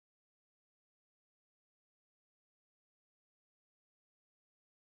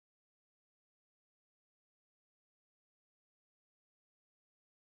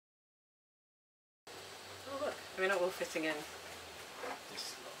We're not all fitting in.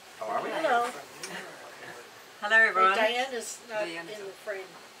 How are we? Hello. Hello, everyone. Diane is not in the frame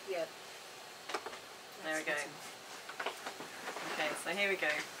yet. There we go. Okay, so here we go.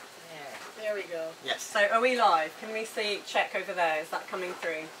 There we go. Yes. So are we live? Can we see, check over there, is that coming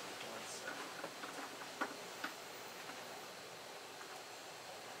through?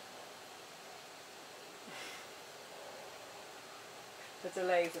 The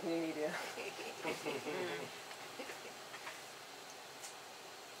delays of new media.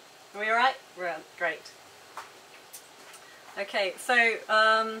 Are we alright? We're on. Great. Okay, so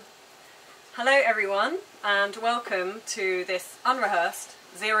hello everyone and welcome to this unrehearsed,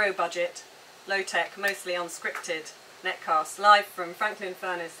 zero budget, low tech, mostly unscripted netcast live from Franklin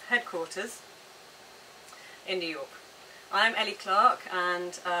Furnace headquarters in New York. I'm Elly Clarke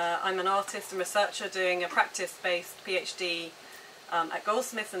and I'm an artist and researcher doing a practice-based PhD at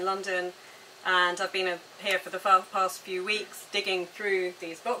Goldsmiths in London, and I've been here for the past few weeks digging through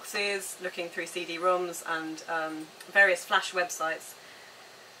these boxes, looking through CD-ROMs and various Flash websites,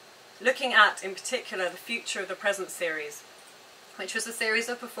 looking at in particular the Future of the Present series, which was a series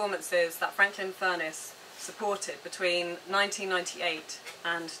of performances that Franklin Furnace supported between 1998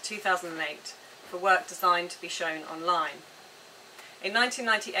 and 2008 for work designed to be shown online. In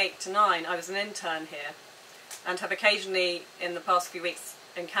 1998-9 I was an intern here and have occasionally in the past few weeks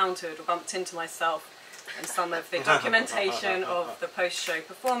encountered or bumped into myself in some of the documentation of the post-show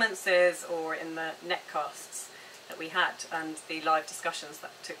performances or in the netcasts that we had and the live discussions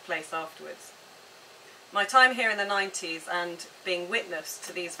that took place afterwards. My time here in the 90s and being witness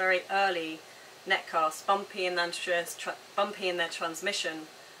to these very early netcasts, bumpy in their transmission,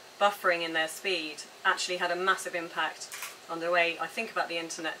 buffering in their speed, actually had a massive impact on the way I think about the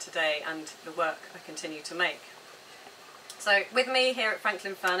internet today and the work I continue to make. So with me here at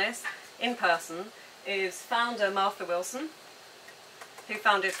Franklin Furnace, in person, is founder Martha Wilson, who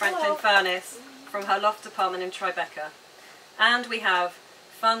founded Franklin Furnace from her loft apartment in Tribeca. And we have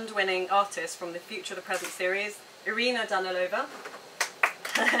fund-winning artists from the Future of the Present series, Irina Danilova,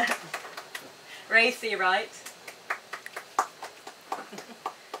 Rae C Wright,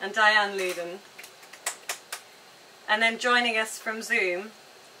 and Diane Ludin. And then joining us from Zoom,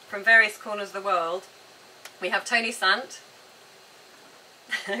 from various corners of the world, we have Toni Sant,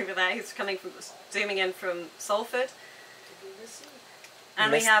 over there, who's zooming in from Salford.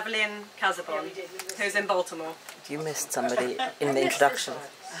 And we have Lynn Cazabon, who's in Baltimore. You missed somebody in the introduction.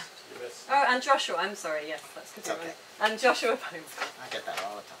 Oh, and Joshua, I'm sorry, yes, that's good. Okay. And Joshua Pope. I get that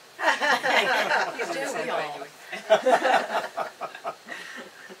all the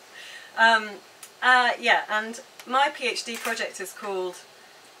time. Yeah, and my PhD project is called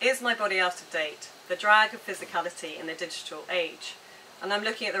Is My Body Out of Date? The Drag of Physicality in the Digital Age. And I'm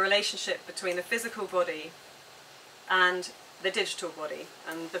looking at the relationship between the physical body and the digital body.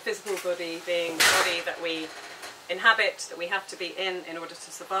 And the physical body being the body that we inhabit, that we have to be in order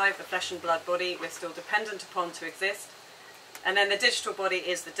to survive, the flesh and blood body we're still dependent upon to exist. And then the digital body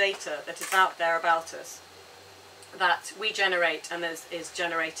is the data that is out there about us, that we generate and is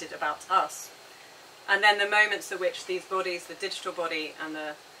generated about us. And then the moments at which these bodies, the digital body and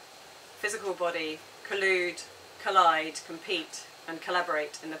the physical body, collude, collide, compete, and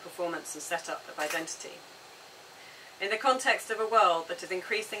collaborate in the performance and setup of identity. In the context of a world that is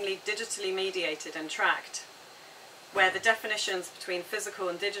increasingly digitally mediated and tracked, where the definitions between physical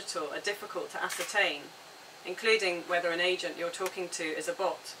and digital are difficult to ascertain, including whether an agent you're talking to is a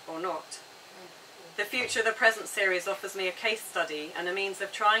bot or not, the Future of the Present series offers me a case study and a means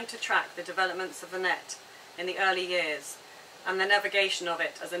of trying to track the developments of the net in the early years and the navigation of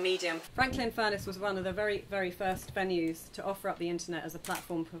it as a medium. Franklin Furnace was one of the very, very first venues to offer up the internet as a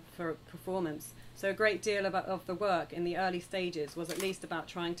platform for performance. So a great deal of the work in the early stages was at least about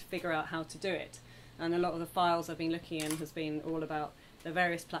trying to figure out how to do it. And a lot of the files I've been looking in has been all about the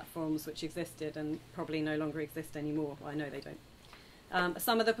various platforms which existed and probably no longer exist anymore. Well, I know they don't.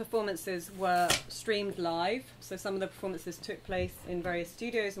 Some of the performances were streamed live, so some of the performances took place in various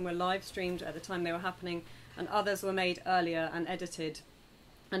studios and were live streamed at the time they were happening, and others were made earlier and edited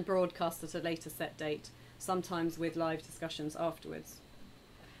and broadcast at a later set date, sometimes with live discussions afterwards.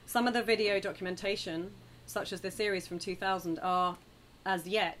 Some of the video documentation, such as the series from 2000, are as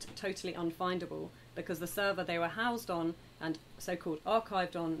yet totally unfindable because the server they were housed on and so-called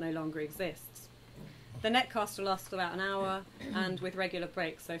archived on no longer exists. The netcast will last about an hour and with regular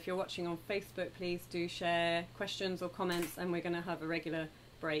breaks, so if you're watching on Facebook, please do share questions or comments, and we're going to have a regular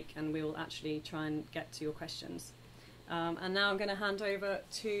break and we'll actually try and get to your questions. And now I'm going to hand over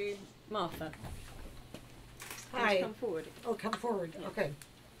to Martha. Hi. Come forward. Oh, come forward. Yeah. Okay.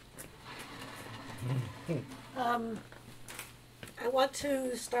 I want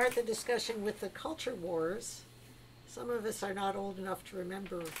to start the discussion with the culture wars. Some of us are not old enough to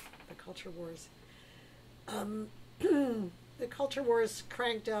remember the culture wars. The culture wars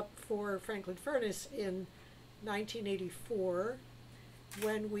cranked up for Franklin Furnace in 1984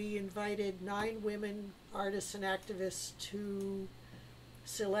 when we invited 9 women artists and activists to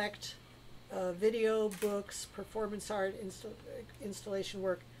select video, books, performance art, installation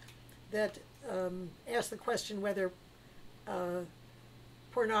work that asked the question whether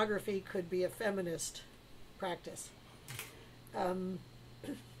pornography could be a feminist practice.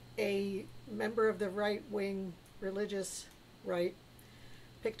 A member of the right-wing religious right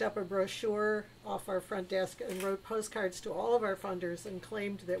picked up a brochure off our front desk and wrote postcards to all of our funders and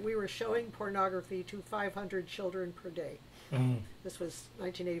claimed that we were showing pornography to 500 children per day. This was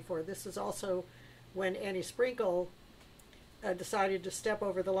 1984. This is also when Annie Sprinkle decided to step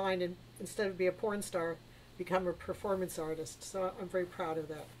over the line and instead of be a porn star, become a performance artist. So I'm very proud of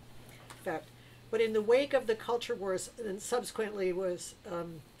that fact. But in the wake of the culture wars, and subsequently was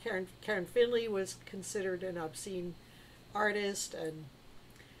Karen Finley was considered an obscene artist, and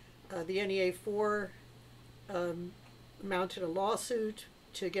the NEA4 mounted a lawsuit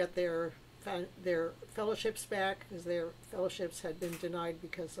to get their fellowships back, because their fellowships had been denied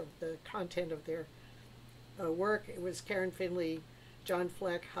because of the content of their work. It was Karen Finley, John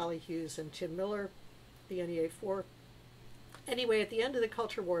Fleck, Holly Hughes, and Tim Miller, the NEA4. Anyway, at the end of the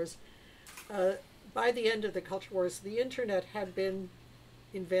culture wars, by the end of the culture wars, the internet had been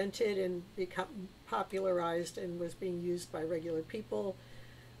invented and become popularized and was being used by regular people.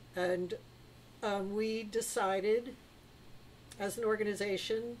 And we decided as an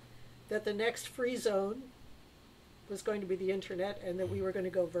organization that the next free zone was going to be the internet and that we were going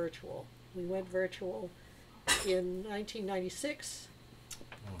to go virtual. We went virtual in 1996,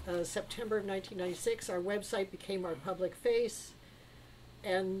 September of 1996. Our website became our public face,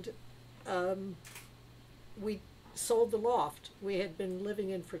 and we sold the loft we had been living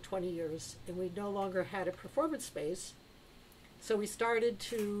in for 20 years, and we no longer had a performance space. So we started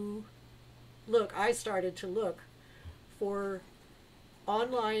to look, I started to look for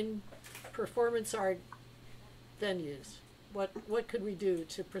online performance art venues. What could we do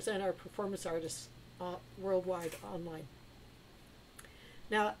to present our performance artists worldwide online?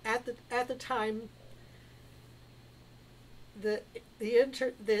 Now, at the time, the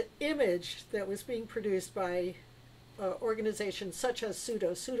image that was being produced by organizations such as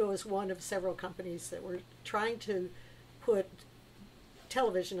Pseudo. Pseudo is one of several companies that were trying to put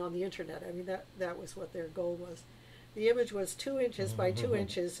television on the internet. I mean, that was what their goal was. The image was 2 inches by 2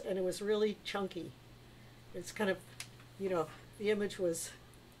 inches, and it was really chunky. It's kind of, the image was,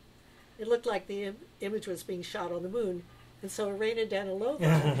 it looked like the image was being shot on the moon. And so Irina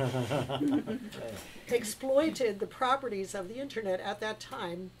Danilova exploited the properties of the internet at that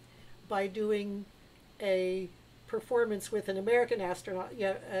time by doing a performance with an American astronaut,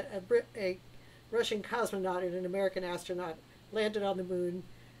 a Russian cosmonaut and an American astronaut landed on the moon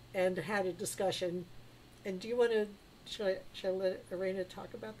and had a discussion. And do you want to, shall I let Irina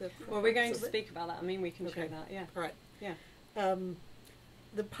talk about that? Well, we're going to speak about that. I mean, we can show that, yeah. All right. Yeah.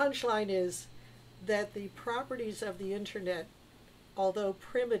 The punchline is that the properties of the internet, although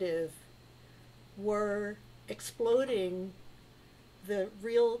primitive, were exploding the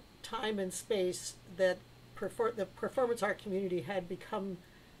real time and space that the performance art community had become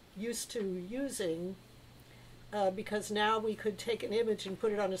used to using, because now we could take an image and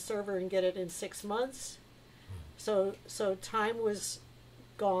put it on a server and get it in 6 months. So time was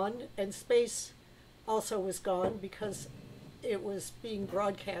gone, and space also was gone because it was being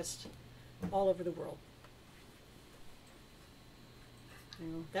broadcast all over the world.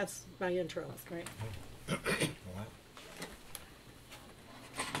 That's my intro. That's great.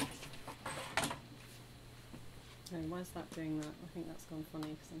 Oh, why is that doing that? I think that's gone funny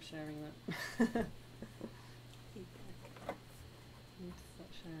because I'm sharing that. Need to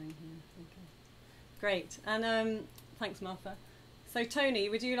start sharing here. Okay. Great. And thanks, Martha. So, Toni,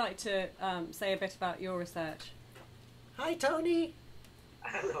 would you like to say a bit about your research? Hi, Toni.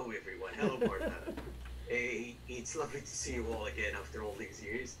 Hello, everyone. Hello, Martha. It's lovely to see you all again after all these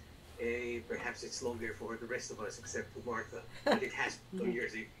years. Perhaps it's longer for the rest of us except for Martha, but it has been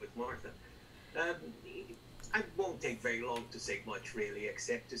years even with Martha. I won't take very long to say much, really,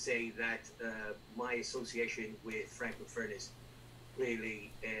 except to say that my association with Franklin Furnace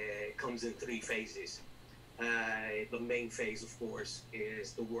really comes in 3 phases. The main phase, of course,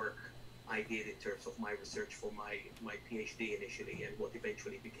 is the work I did in terms of my research for my PhD initially and what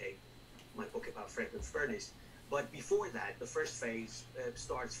eventually became my book about Franklin Furnace. But before that, the first phase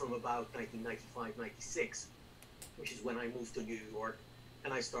starts from about 1995-96, which is when I moved to New York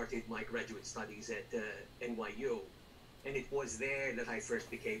and I started my graduate studies at NYU. And it was there that I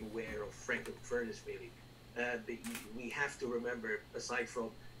first became aware of Franklin Furnace, really. We have to remember, aside from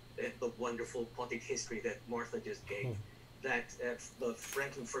the wonderful potted history that Martha just gave, that the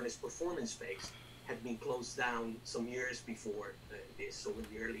Franklin Furnace performance space had been closed down some years before this, so in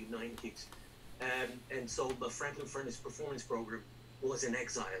the early 90s. And so the Franklin Furnace performance program was in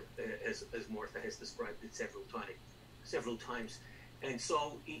exile, as Martha has described it several times. And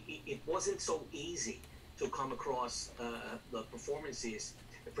so it wasn't so easy to come across the performances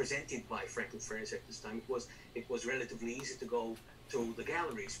presented by Franklin Furnace at this time. It was relatively easy to go to the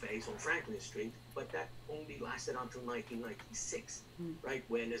gallery space on Franklin Street, but that only lasted until 1996, right?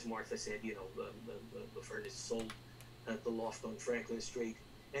 When, as Martha said, you know, the Furnace sold the loft on Franklin Street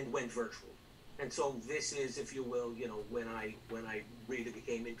and went virtual. And so this is, if you will, you know, when I really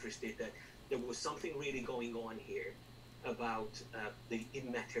became interested that there was something really going on here about the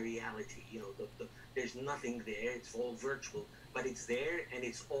immateriality. You know, there's nothing there. It's all virtual, but it's there, and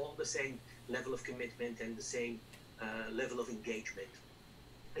it's all the same level of commitment and the same level of engagement,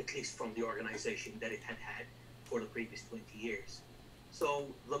 at least from the organization that it had had for the previous 20 years. So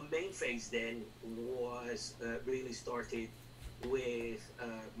the main phase then was really started with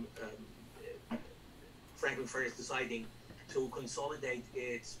Franklin Furnace deciding to consolidate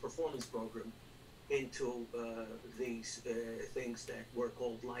its performance program into these things that were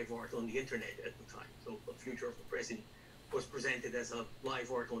called live art on the internet at the time. So the Future of the Present was presented as a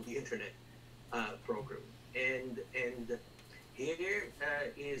live art on the internet program. And here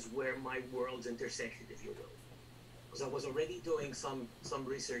is where my worlds intersected, if you will. Because I was already doing some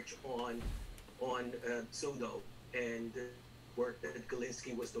research on pseudo and work that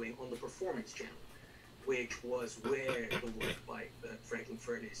Galinsky was doing on the Performance Channel, which was where the work by Franklin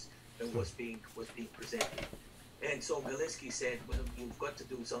Furnace was being presented. And so Galinsky said, well, you've got to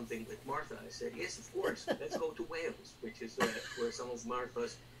do something with Martha. I said, yes, of course. Let's go to Wales, which is where some of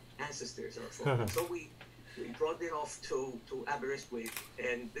Martha's ancestors are from. So we brought it off to Aberystwyth,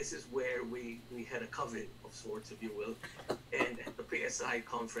 and this is where we had a coven of sorts, if you will. And at the PSI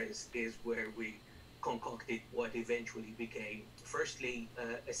conference is where we concocted what eventually became, firstly,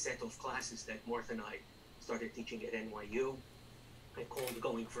 a set of classes that Martha and I started teaching at NYU. I called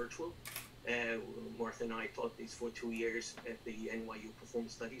Going Virtual. Martha and I taught this for 2 years at the NYU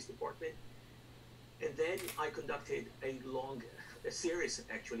Performance Studies Department. And then I conducted a series,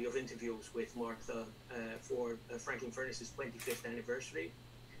 actually, of interviews with Martha for Franklin Furnace's 25th anniversary,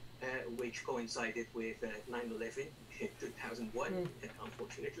 which coincided with 9/11 in 2001,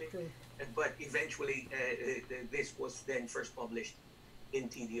 unfortunately. But eventually, this was then first published in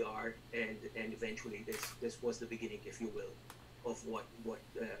TDR, and eventually this was the beginning, if you will, of what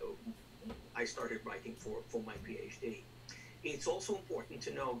I started writing for my PhD. It's also important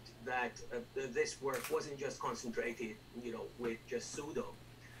to note that this work wasn't just concentrated, you know, with just pseudo.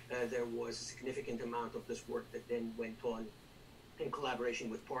 There was a significant amount of this work that then went on in collaboration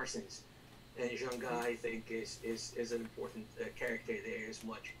with Parsons. And Jean-Guy, I think, is an important character there, as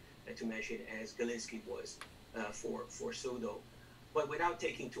much to mention as Galinsky was for pseudo. But without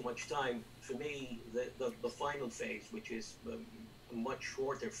taking too much time, for me, the final phase, which is a much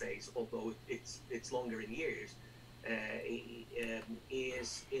shorter phase, although it's longer in years,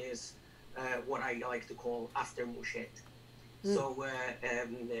 is what I like to call after Mouchette. So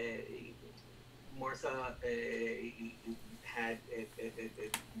Martha had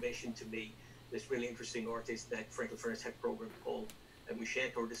mentioned to me this really interesting artist that Franklin Furnace had programmed called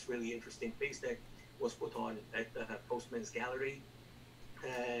Mouchette, or this really interesting piece that was put on at Postman's Gallery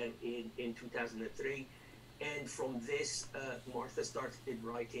in 2003. And from this, Martha started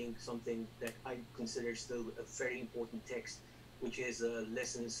writing something that I consider still a very important text, which is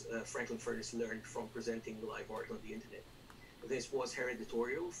lessons Franklin Furnace learned from presenting live art on the internet. This was her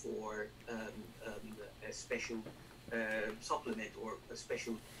editorial for a special supplement or a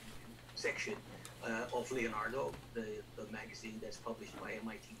special section of Leonardo, the magazine that's published by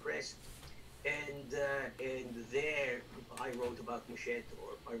MIT Press. And there I wrote about Mouchette,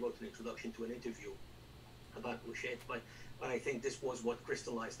 or I wrote an introduction to an interview about Mouchette, but I think this was what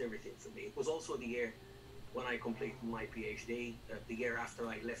crystallized everything for me. It was also the year when I completed my PhD, the year after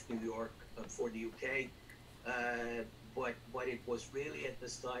I left New York for the UK, but it was really at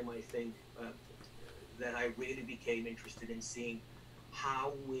this time, I think, that I really became interested in seeing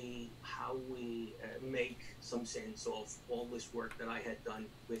how we make some sense of all this work that I had done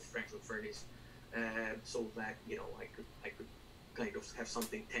with Franklin Furnace, so that, you know, I could kind of have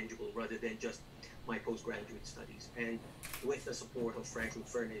something tangible rather than just my postgraduate studies. And with the support of Franklin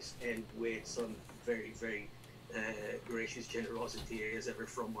Furnace and with some very, very gracious generosity as ever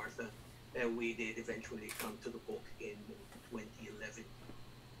from Martha, we did eventually come to the book in 2011.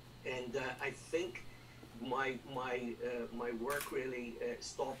 And I think my work really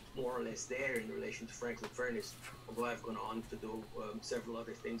stopped more or less there in relation to Franklin Furnace, although I've gone on to do several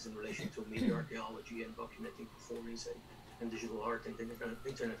other things in relation to media archaeology and documenting performance and digital art and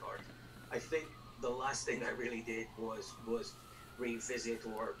internet art. I think the last thing I really did was revisit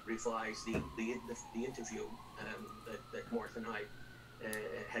or revise the interview that Martha and I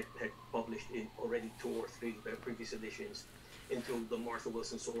had published in already 2 or 3 previous editions into the Martha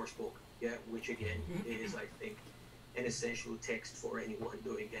Wilson source book, which again is, I think, an essential text for anyone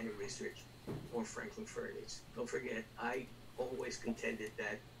doing any research on Franklin Furnace. Don't forget, I always contended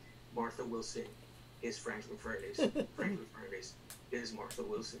that Martha Wilson is Franklin Furnace. Franklin Furnace is Martha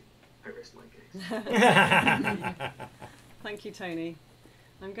Wilson. I rest my case. Thank you, Tony.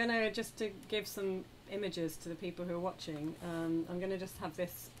 I'm going to, just to give some images to the people who are watching, I'm going to just have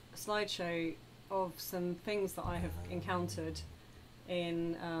this slideshow of some things that I have encountered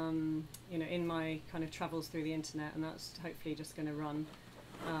in, in my kind of travels through the internet, and that's hopefully just going to run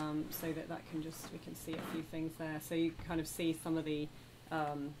so that we can see a few things there. So you kind of see some of the,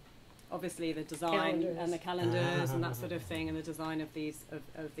 obviously the design and the calendars and that sort of thing, and the design of these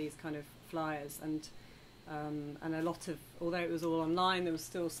kind of flyers, and a lot of, although it was all online, there was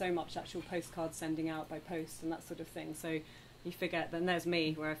still so much actual postcard sending out by post and that sort of thing. So you forget, then there's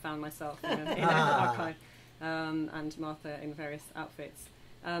me where I found myself in an archive, and Martha in various outfits.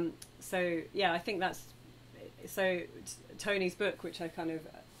 So yeah, I think that's, so Tony's book, which I kind of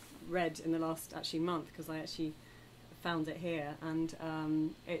read in the last month, because I actually found it here, and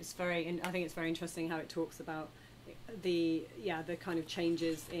it's very, I think it's very interesting how it talks about the kind of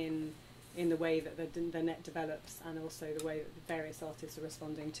changes in the way that the net develops, and also the way that the various artists are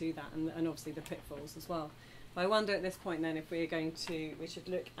responding to that, and obviously the pitfalls as well. But I wonder at this point then if we should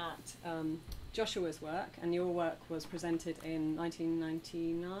look at Joshua's work, and your work was presented in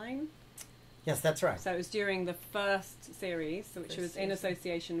 1999? Yes, that's right. So it was during the first series, which was in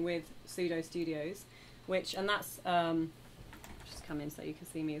association with Pseudo Studios, and that's, just come in so you can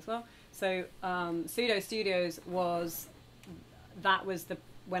see me as well. So Pseudo Studios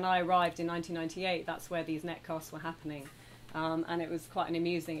when I arrived in 1998, that's where these netcasts were happening. And it was quite an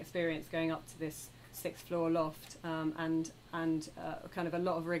amusing experience going up to this 6th floor loft, and kind of a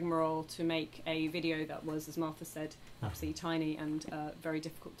lot of rigmarole to make a video that was, as Martha said, absolutely tiny and very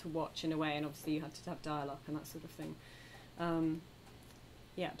difficult to watch in a way, and obviously you had to have dial-up and that sort of thing.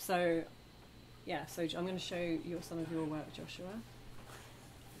 So I'm going to show you some of your work, Joshua.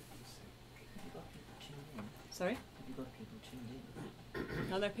 Sorry? Have you got people tuned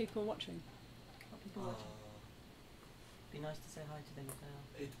in? Are there people watching? Are people watching? Be nice to say hi to them if they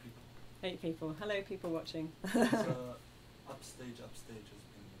are. 8 people. 8 people. Hello, people watching. Upstage has been...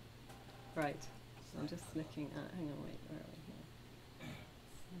 Right. So I'm just looking at... Hang on, wait. Where are we here?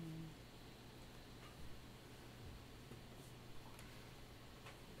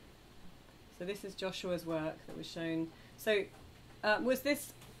 So this is Joshua's work that was shown. So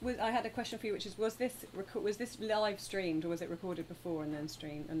I had a question for you, which is, was this live streamed, or was it recorded before and then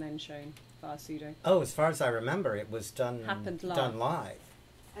streamed and then shown via Pseudo? Oh, as far as I remember, it was done live.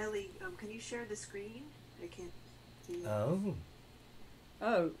 Elly, can you share the screen? I can't see. Oh.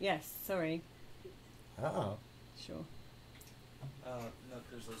 Oh, yes, sorry. Uh-oh. Sure. No,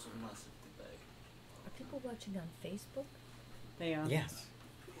 there's also massive debate. Are people watching on Facebook? They are. Yes.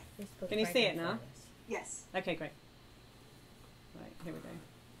 Facebook. Can you see it now? Yes. Okay, great. Right, here we go.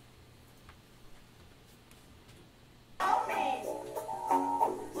 Call me.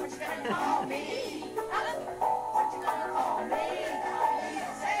 What you gonna call me? What you gonna call me?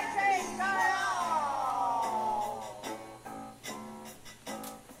 Say,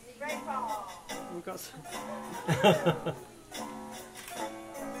 great ball. We've got some.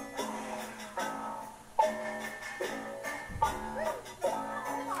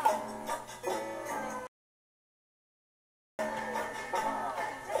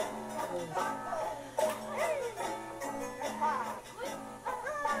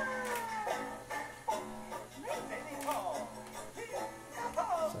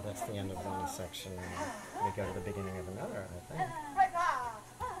 That's the end of one section. We go to the beginning of another, I think.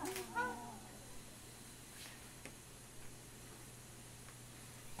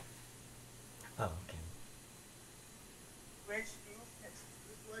 Oh, okay. Yes.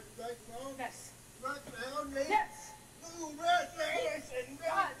 Yes.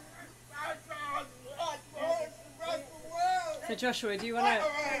 So Joshua, do you want to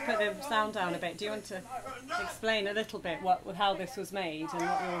put the sound down a bit? Do you want to explain a little bit how this was made and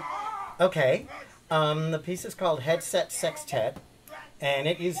what your... Okay. The piece is called Headset Sextet, and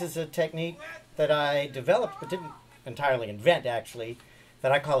it uses a technique that I developed, but didn't entirely invent, actually,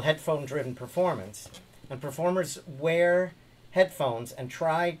 that I call headphone-driven performance. And performers wear headphones and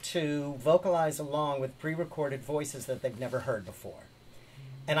try to vocalize along with pre-recorded voices that they've never heard before.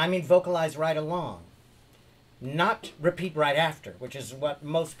 And I mean vocalize right along, not repeat right after, which is what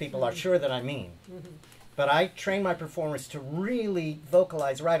most people are sure that I mean. But I train my performers to really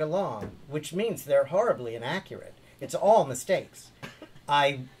vocalize right along, which means they're horribly inaccurate. It's all mistakes.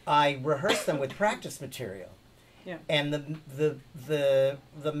 I rehearse them with practice material. Yeah. And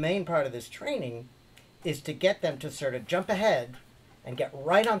the main part of this training is to get them to sort of jump ahead and get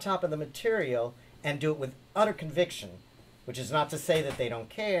right on top of the material and do it with utter conviction, which is not to say that they don't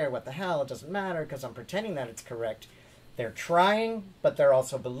care, what the hell, it doesn't matter because I'm pretending that it's correct. They're trying, but they're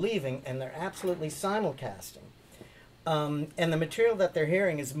also believing, and they're absolutely simulcasting. And the material that they're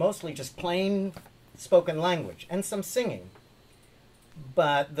hearing is mostly just plain spoken language and some singing.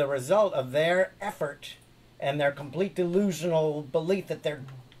 But the result of their effort and their complete delusional belief that they're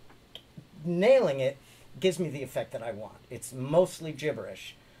nailing it gives me the effect that I want. It's mostly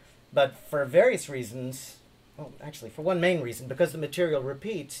gibberish. But for various reasons, well, actually, for one main reason, because the material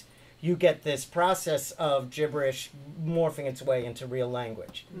repeats, you get this process of gibberish morphing its way into real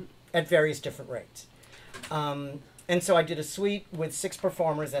language at various different rates. And so I did a suite with 6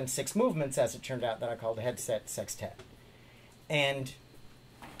 performers and 6 movements, as it turned out, that I called Headset Sextet. And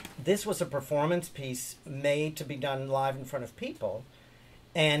this was a performance piece made to be done live in front of people.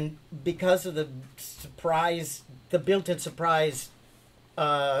 And because of the surprise, the built-in surprise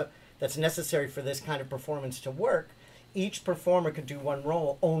that's necessary for this kind of performance to work, each performer could do one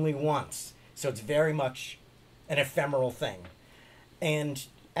role only once. So it's very much an ephemeral thing. And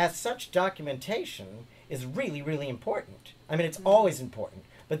as such, documentation is really, really important. I mean, it's always important,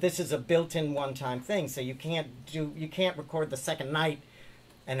 but this is a built-in one-time thing. So you can't record the second night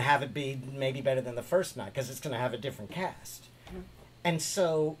and have it be maybe better than the first night because it's going to have a different cast. And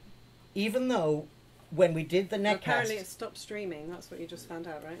so, even though when we did the Netcast... Apparently it stopped streaming. That's what you just found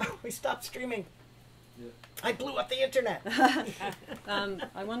out, right? We stopped streaming. Yeah. I blew up the internet.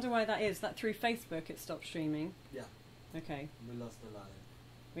 I wonder why that is. That through Facebook it stopped streaming? Yeah. Okay. We lost the live.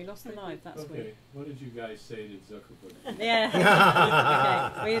 We lost the live, that's okay, weird. what did you guys say to Zuckerberg?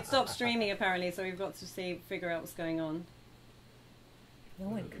 Yeah. Okay. We had stopped streaming apparently, so we've got to figure out what's going on. No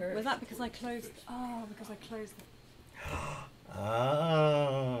one cursed. Was that because I closed... Oh, because I closed...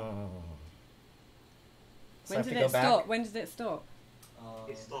 Oh. When did it stop? When did it stop?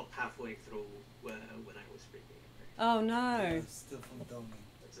 It stopped halfway through when I was speaking. Oh no. Still from Tony.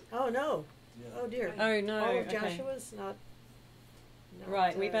 Oh no. Yeah. Oh dear. Oh no. All of okay. Joshua's not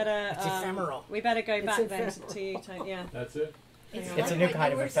Right, we better... It's ephemeral. We better go It's back then ephemeral. to you, Tony. Yeah. That's it? It's a new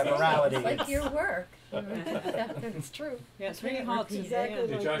kind of ephemerality. It's like your work. It's true. Yeah, it's really hard to... Exactly.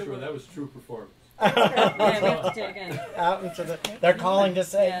 Yeah. Hey Joshua, that was true performance. Yeah, we have to do it again. Out into the... They're calling to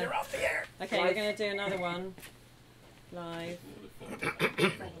say, Yeah. you're off the air. Okay, we're going to do another one. Live.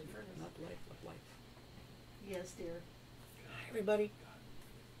 Yes, dear. Hi, everybody.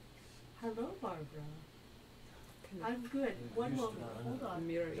 Hello, Barbara. I'm good. One moment. Hold on. Don't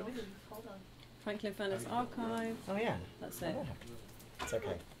leave. Hold on. Franklin Furnace Archive. Oh, yeah. That's I it. don't have to. It's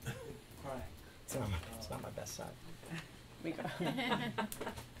okay. Right. It's not my best side. We got...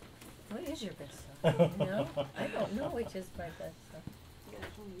 What is your best side? You know? I don't know which is my best side.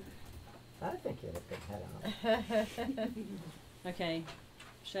 I think you had a good head on. Okay,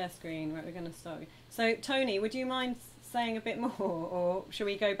 share screen. Right, we're going to start. So, Tony, would you mind saying a bit more, or should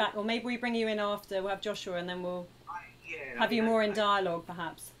we go back, or maybe we bring you in after? We'll have Joshua, and then we'll have you more in dialogue,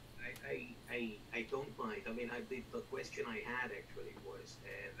 perhaps. I don't mind. I mean, the question I had actually was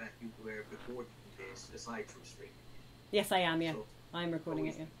that you were recording this aside from streaming. Yes, I am. Yeah, So, I'm recording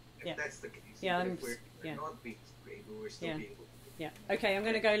it. Yeah. If Yeah. that's the case, Yeah, even I'm if we're yeah. not being streamed, we're still Yeah. being. Yeah. Okay, I'm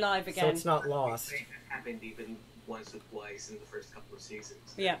going to go live again. So it's not lost. That happened even once or twice in the first couple of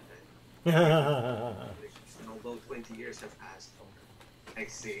seasons. Yeah. And although 20 years have passed, I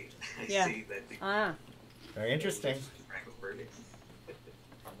see Yeah. that the Ah. Very interesting. track of burning.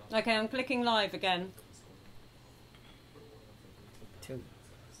 Okay, I'm clicking live again. 2,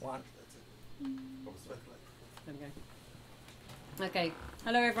 1. There we go. Okay.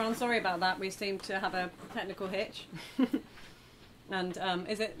 Hello, everyone. Sorry about that. We seem to have a technical hitch. And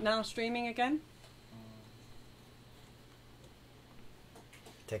is it now streaming again?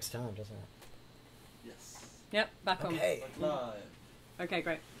 Takes time, doesn't it? Yes. Yep, back on. Okay. Live. Okay,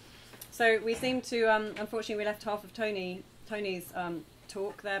 great. So we seem to, unfortunately, we left half of Tony's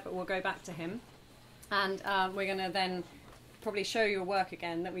talk there, but we'll go back to him. And we're going to then probably show your work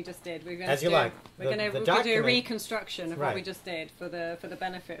again that we just did. We're going As to you do, like. We're going to do a document- reconstruction of what we Right. just did for the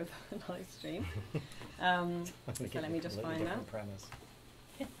benefit of the live stream. So let me just find that. Premise.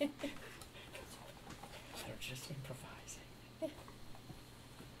 They're just improvising.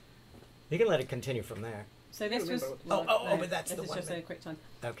 You can let it continue from there. So this was but that's this the is one just that- a quick time.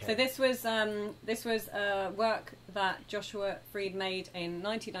 Okay. So this was work that Joshua Freed made in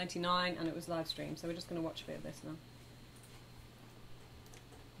 1999, and it was live streamed. So we're just going to watch a bit of this now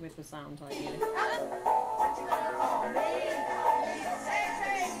with the sound, ideally. What you gonna call me? Say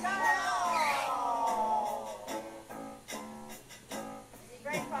train, come on!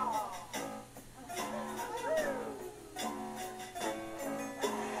 Great ball!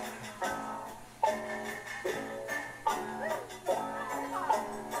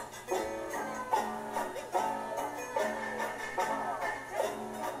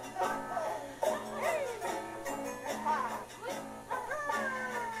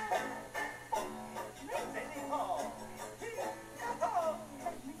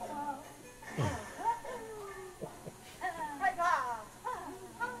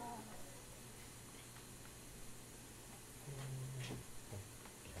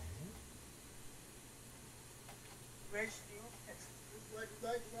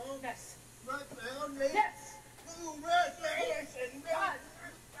 Yes. Yes.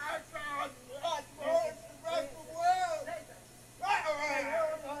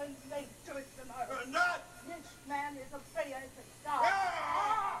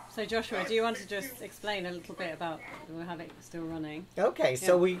 So Joshua, do you want to just explain a little bit about we'll have it still running? Okay,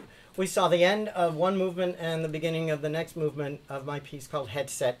 so Yeah. we saw the end of one movement and the beginning of the next movement of my piece called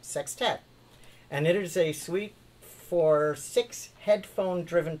Headset Sextet. And it is a suite for 6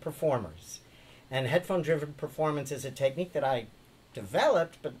 headphone-driven performers. And headphone-driven performance is a technique that I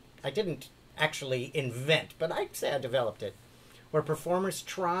developed, but I didn't actually invent, but I'd say I developed it, where performers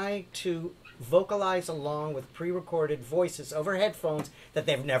try to vocalize along with pre-recorded voices over headphones that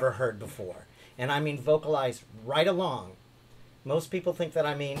they've never heard before. And I mean vocalize right along. Most people think that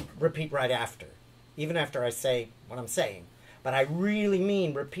I mean repeat right after, even after I say what I'm saying. But I really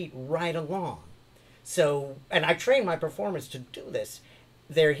mean repeat right along. So, and I train my performers to do this.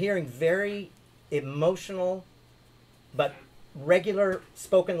 They're hearing very emotional but regular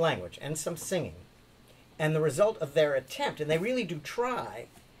spoken language and some singing. And the result of their attempt, and they really do try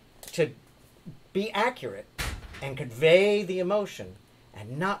to be accurate and convey the emotion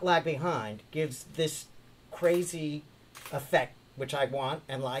and not lag behind, gives this crazy effect, which I want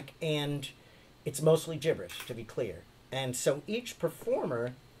and like, and it's mostly gibberish, to be clear. And so each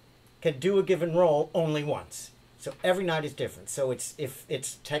performer can do a given role only once. So every night is different. So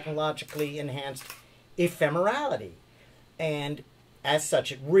it's technologically enhanced ephemerality. And as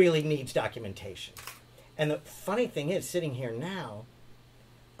such, it really needs documentation. And the funny thing is, sitting here now,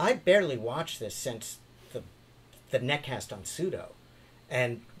 I barely watched this since the Netcast on Pseudo.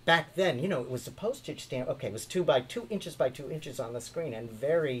 And back then, you know, it was a postage stamp. Okay, it was 2 by 2 inches by 2 inches on the screen and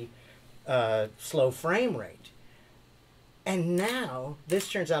very slow frame rate. And now, this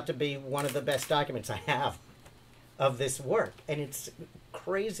turns out to be one of the best documents I have of this work. And it's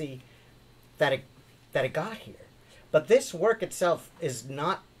crazy that it got here. But this work itself was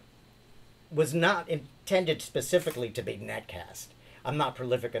not intended specifically to be Netcast. I'm not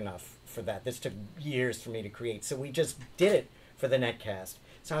prolific enough for that. This took years for me to create. So we just did it for the Netcast.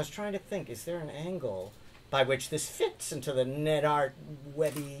 So I was trying to think, is there an angle by which this fits into the net art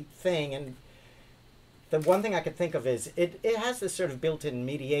webby thing? And the one thing I could think of is it has this sort of built-in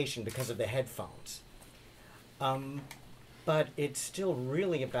mediation because of the headphones. But it's still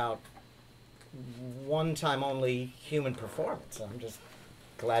really about one-time only human performance. I'm just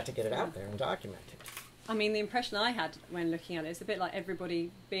glad to get it out there and document it. I mean, the impression I had when looking at it is a bit like everybody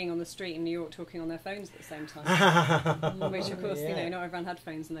being on the street in New York talking on their phones at the same time. Which, of course, you know, not everyone had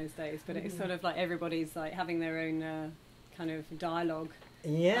phones in those days, but it's sort of like everybody's like having their own kind of dialogue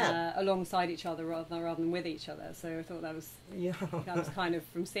alongside each other rather than with each other. So I thought that was kind of,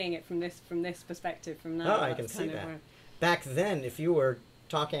 from seeing it from this perspective from now. Oh, I can see that. Back then, if you were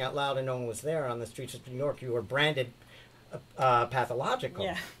talking out loud and no one was there on the streets of New York, you were branded pathological.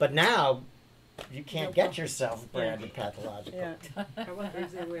 Yeah. But now, you can't get yourself branded pathological. Yeah. I wonder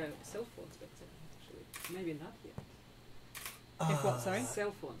if there were cell phones back then, actually. Maybe not yet. If what, sorry?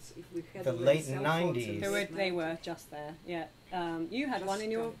 Cell phones. If we had the late 90s. They were just there, yeah. You had one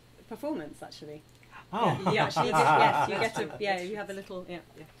in your performance, actually. Oh. Yeah, actually, yes, you get to, you have a little, yeah,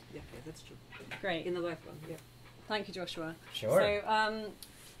 that's true. Great. In the live one, yeah. Thank you, Joshua. Sure. So,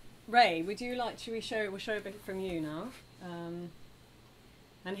 Ray, would you like to we'll show a bit from you now.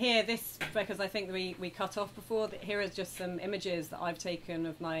 And here, this, because I think we cut off before, here is just some images that I've taken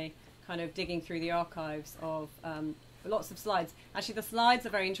of my kind of digging through the archives of lots of slides. Actually, the slides are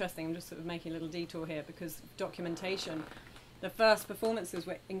very interesting. I'm just sort of making a little detour here because documentation. The first performances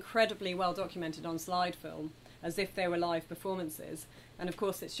were incredibly well documented on slide film, as if they were live performances. And of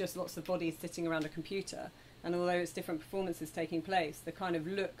course, it's just lots of bodies sitting around a computer. And although it's different performances taking place, the kind of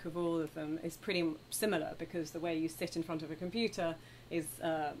look of all of them is pretty similar, because the way you sit in front of a computer is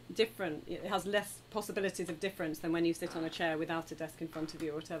different. It has less possibilities of difference than when you sit on a chair without a desk in front of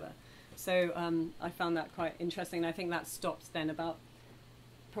you or whatever. So I found that quite interesting. And I think that stopped then about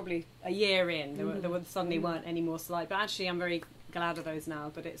probably a year in. There suddenly weren't any more slides. But actually, I'm very glad of those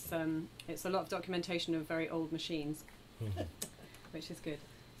now. But it's a lot of documentation of very old machines, which is good.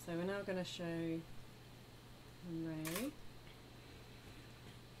 So we're now going to show Rae.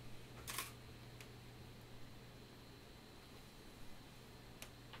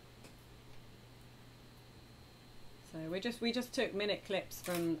 So we just took minute clips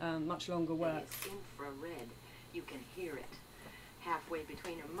from much longer work. It's infrared. You can hear it. Halfway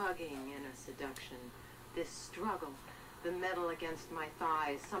between a mugging and a seduction. This struggle. The metal against my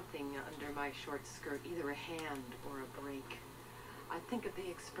thighs, something under my short skirt, either a hand or a break. I think of the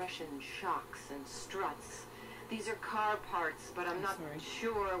expression shocks and struts. These are car parts, but I'm not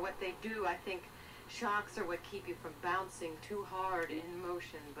sure what they do. I think shocks are what keep you from bouncing too hard in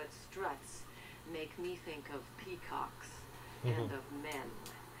motion, but struts make me think of peacocks and of men.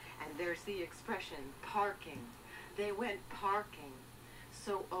 And there's the expression, parking. They went parking.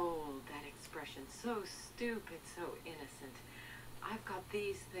 So old, that expression. So stupid, so innocent. I've got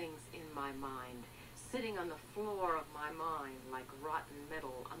these things in my mind, sitting on the floor of my mind like rotten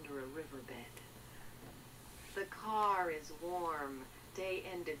metal under a riverbed. The car is warm. Day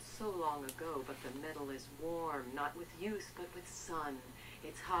ended so long ago, but the metal is warm, not with use, but with sun.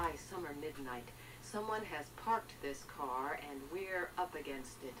 It's high summer midnight. Someone has parked this car, and we're up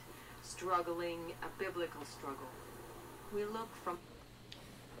against it, struggling, a biblical struggle. We look from...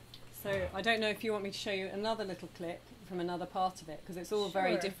 So I don't know if you want me to show you another little clip from another part of it, because it's all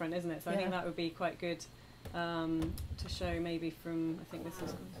very different, isn't it? So I think that would be quite good to show maybe from, I think this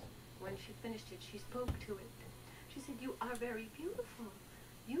is... When she finished it, she spoke to it. She said, "You are very beautiful.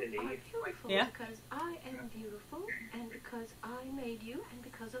 You are beautiful because I am beautiful, and because I made you, and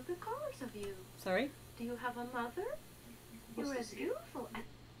because of the colors of you." Sorry? Do you have a mother? You're as beautiful as...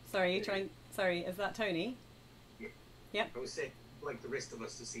 Sorry, is that Toni? Yep. I was saying, like the rest of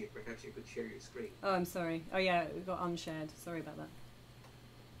us to see it, perhaps you could share your screen. Oh, I'm sorry. Oh yeah, it got unshared. Sorry about that.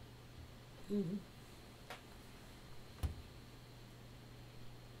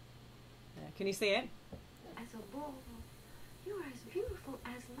 Can you see it? As a ball, you are as beautiful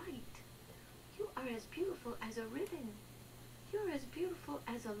as light. You are as beautiful as a ribbon. You are as beautiful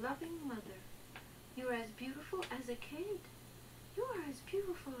as a loving mother. You are as beautiful as a kid. You are as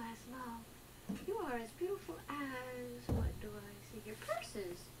beautiful as love. You are as beautiful as, what do I see here?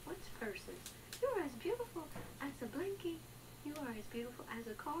 Purses. What's purses? You are as beautiful as a blankie. You are as beautiful as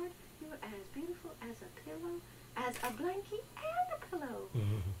a card. You are as beautiful as a pillow, as a blankie and a pillow,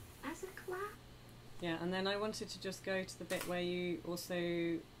 as a cloud. Yeah, and then I wanted to just go to the bit where you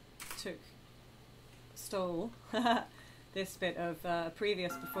also stole this bit of a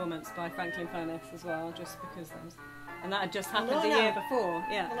previous performance by Franklin Furnace as well, just because that was, and that had just happened a year before.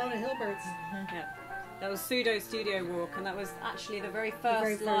 Yeah. Alona Hilbert's. Yeah. That was Pseudo Studio Walk, and that was actually the very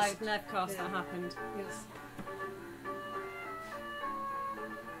first live Netcast that happened. Yes.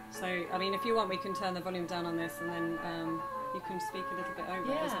 So, I mean, if you want, we can turn the volume down on this, and then you can speak a little bit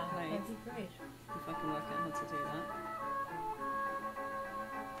over it as it plays. That'd be great. If I can work out how to do that.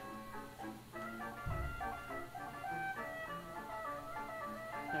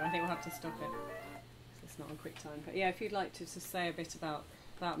 No, I think we'll have to stop it. It's not on QuickTime. But yeah, if you'd like to say a bit about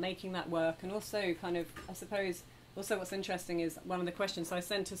making that work, and also kind of, I suppose, also what's interesting is one of the questions. So I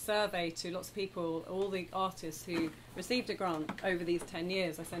sent a survey to lots of people, all the artists who received a grant over these 10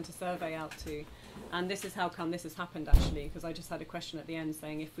 years. I sent a survey out to, and this is how come this has happened actually, because I just had a question at the end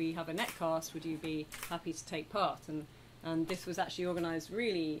saying, if we have a Netcast, would you be happy to take part? And this was actually organised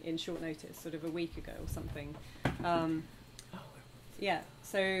really in short notice, sort of a week ago or something. Yeah.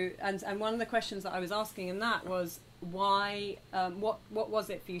 So and one of the questions that I was asking in that was why, what was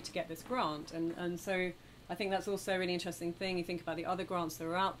it for you to get this grant? And so I think that's also a really interesting thing. You think about the other grants that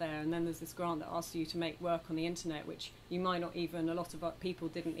are out there, and then there's this grant that asks you to make work on the internet, which you might not even, a lot of people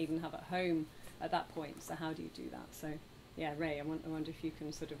didn't even have at home at that point. So how do you do that? So yeah, Rae, I wonder if you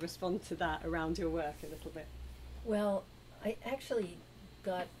can sort of respond to that around your work a little bit. Well, I actually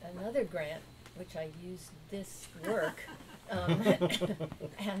got another grant, which I used this work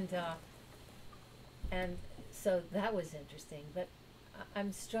And so that was interesting. But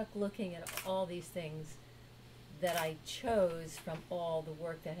I'm struck looking at all these things that I chose from all the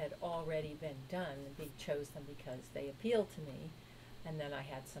work that had already been done. We chose them because they appealed to me. And then I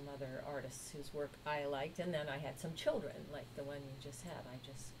had some other artists whose work I liked. And then I had some children, like the one you just had. I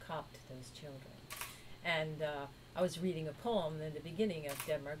just copped those children. And I was reading a poem in the beginning of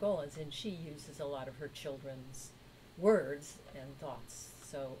Deb Margolin's, and she uses a lot of her children's words and thoughts.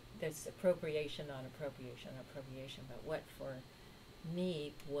 So there's appropriation on appropriation on appropriation. But what for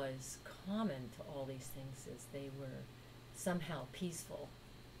me was common to all these things is they were somehow peaceful.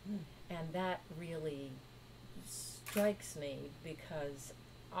 And that really strikes me because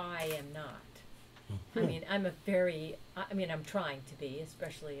I am not. I mean, I'm I'm trying to be,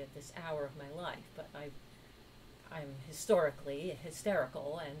 especially at this hour of my life, but I'm historically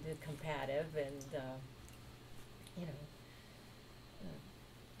hysterical and combative and,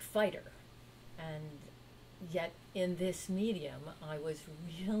 fighter. And yet in this medium, I was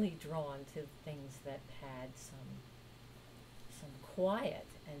really drawn to things that had some quiet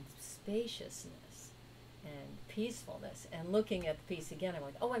and spaciousness and peacefulness. And looking at the piece again, I'm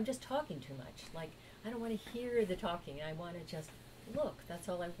like, oh, I'm just talking too much. Like, I don't want to hear the talking. I want to just look. That's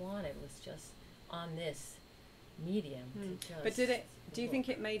all I wanted, was just on this medium to just. But do you think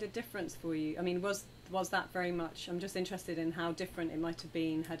it made a difference for you? I mean, was that very much, I'm just interested in how different it might have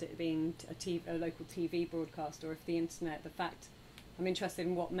been had it been a local TV broadcast, or if the internet, I'm interested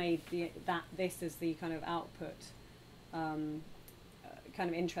in what made this as the kind of output kind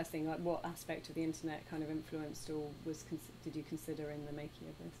of interesting, like what aspect of the internet kind of influenced or did you consider in the making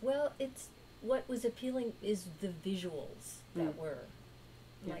of this? Well, what was appealing is the visuals that were.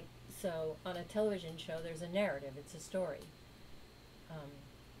 Yeah. Like, so on a television show, there's a narrative, it's a story.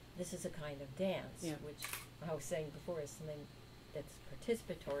 This is a kind of dance, which I was saying before is something that's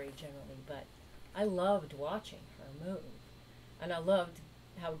participatory generally, but I loved watching her move. And I loved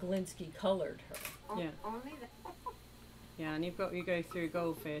how Galinsky colored her. Only Yeah, and you go through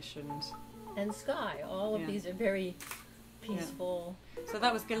Goldfish and Sky. All of these are very peaceful. So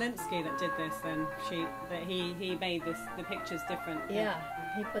that was Galinsky that did this then. He made the pictures different. Yeah,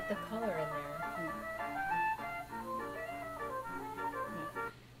 he put the color in there.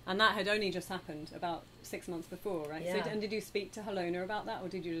 And that had only just happened about 6 months before, right? Yeah. So, and did you speak to Helona about that, or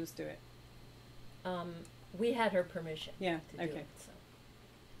did you just do it? We had her permission to do it. So.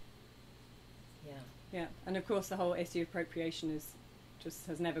 Yeah, and of course the whole issue of appropriation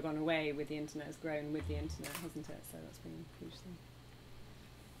has never gone away. With the internet, has grown with the internet, hasn't it? So that's been a huge thing.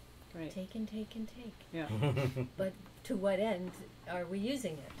 Great. Take and take and take. Yeah. But to what end are we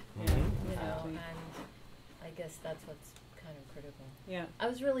using it? Yeah. And I guess that's what's kind of critical. Yeah. I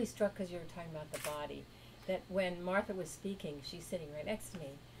was really struck because you were talking about the body. That when Martha was speaking, she's sitting right next to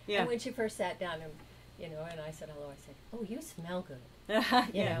me. Yeah. And when she first sat down, and I said hello, I said, "Oh, you smell good."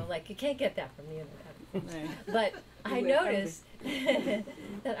 You know, like you can't get that from the internet. But I noticed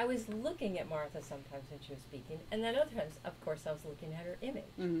that I was looking at Martha sometimes when she was speaking, and then other times, of course, I was looking at her image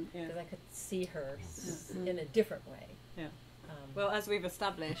because I could see her in a different way. Yeah. Well, as we've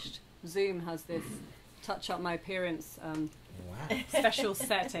established, Zoom has this touch up my appearance special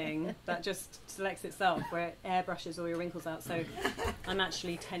setting that just selects itself, where it airbrushes all your wrinkles out. So I'm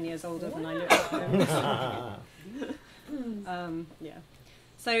actually 10 years older than I look at home. Yeah.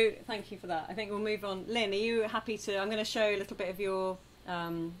 So thank you for that. I think we'll move on. Lynn, are you happy to? I'm going to show a little bit of your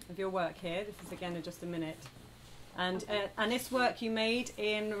work here. This is again in just a minute. And this work you made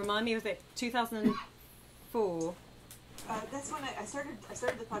in, remind me, was it 2004? That's when I started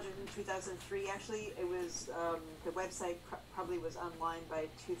the project in 2003. Actually, it was the website probably was online by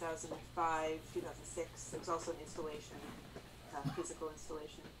 2005, 2006. It was also an installation, physical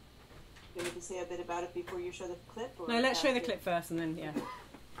installation. You want me to say a bit about it before you show the clip? Or no, let's show the clip first, and then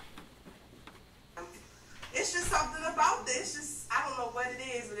It's just something about this. Just I don't know what it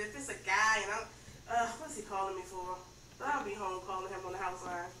is, but if it's a guy and I'm, what's he calling me for? I'll be home calling him on the house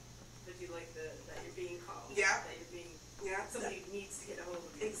line. That you like that you're being called. Yeah. That you're being. Yeah. Somebody needs to get a hold of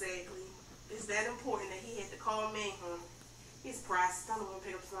you. Exactly. It's that important that he had to call me. He's priced. I don't want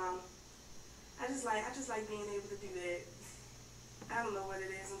to pick up the phone. I just like being able to do that. I don't know what it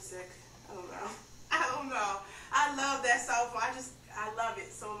is. I'm sick. I don't know. I love that cell phone. I love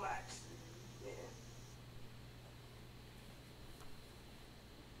it so much. Yeah.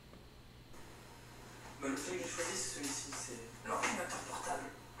 Le truc que j'ai choisi, c'est celui-ci, c'est l'ordinateur portable.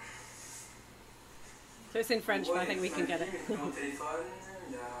 So it's in French, but I think we can get it. Il y a mon téléphone,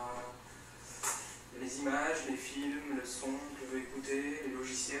 il y a les images, les films, le son que je veux écouter, les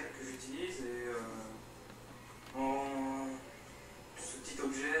logiciels que j'utilise et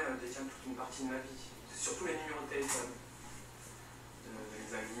une partie de ma vie. Surtout les numéros de téléphone.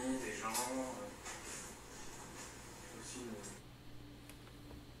 Des amis, des gens. Aussi.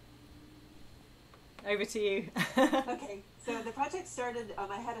 Over to you. Okay, so the project started,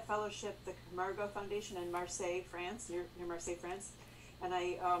 I had a fellowship, the Margot Foundation in Marseille, France, near Marseille, France, and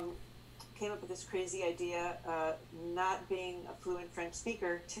I came up with this crazy idea, not being a fluent French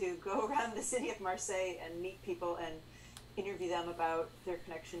speaker, to go around the city of Marseille and meet people and interview them about their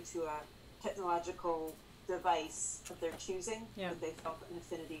connection to a technological device of their choosing that they felt an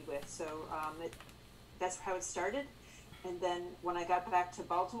affinity with. So that's how it started. And then when I got back to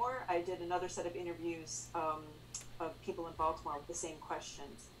Baltimore, I did another set of interviews of people in Baltimore with the same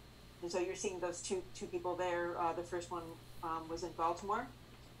questions. And so you're seeing those two people there. The first one was in Baltimore,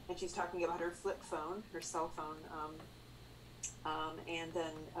 and she's talking about her flip phone, her cell phone. And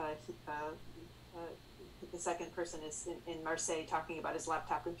then the second person is in Marseille talking about his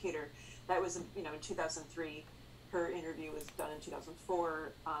laptop computer. That was, in 2003. Her interview was done in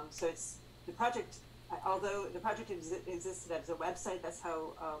 2004. So it's the project. Although the project existed as a website, that's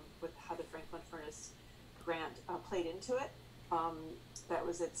how how the Franklin Furnace grant played into it. That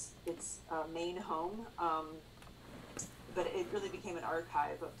was its main home, but it really became an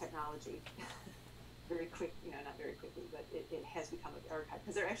archive of technology. Very quick, not very quickly, but it has become an archive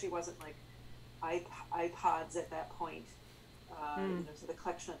because there actually wasn't like iPods at that point. So the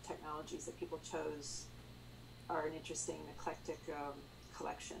collection of technologies that people chose are an interesting, eclectic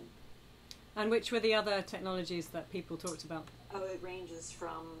collection. And which were the other technologies that people talked about? Oh, it ranges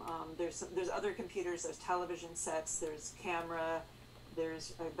from there's other computers, there's television sets, there's camera,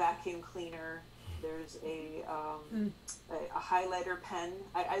 there's a vacuum cleaner, there's a highlighter pen.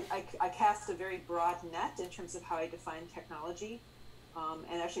 I cast a very broad net in terms of how I define technology,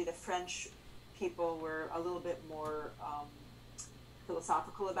 and actually the French people were a little bit more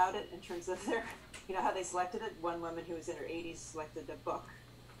philosophical about it in terms of their, how they selected it. One woman who was in her 80s selected a book.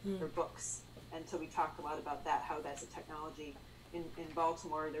 Or books, and so we talked a lot about that, how that's a technology. In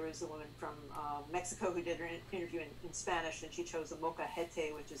Baltimore, there was a woman from Mexico who did her interview in Spanish, and she chose a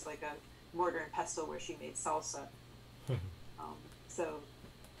molcajete, which is like a mortar and pestle where she made salsa.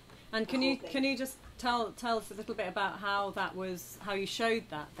 And can you just tell us a little bit about how you showed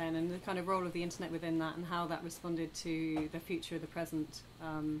that then, and the kind of role of the internet within that, and how that responded to the future of the present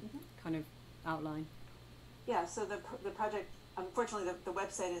kind of outline? Yeah. So the project. Unfortunately, the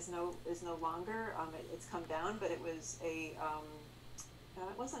website is no longer. It's come down, but it was it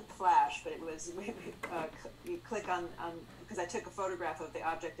wasn't Flash, but it was you click on because I took a photograph of the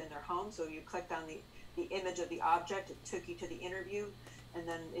object in their home, so you clicked on the image of the object, it took you to the interview, and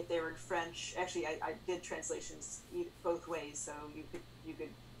then if they were in French, actually I did translations both ways, so you could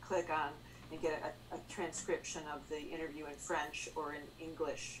click on and get a transcription of the interview in French or in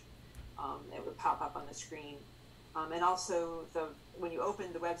English. It would pop up on the screen. And also, when you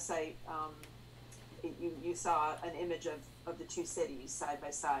opened the website, you saw an image of the two cities side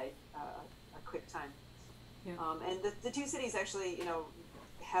by side, a quick time. Yeah. And the two cities actually,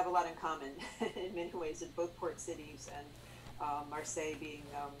 have a lot in common in many ways. In both port cities, and Marseille being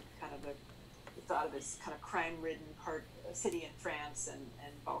kind of thought of as kind of crime-ridden city in France,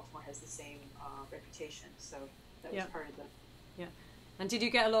 and Baltimore has the same reputation. So that was part of the. Yeah. And did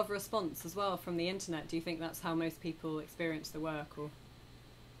you get a lot of response as well from the internet? Do you think that's how most people experience the work, or?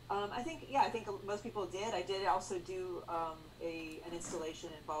 I think most people did. I did also do an installation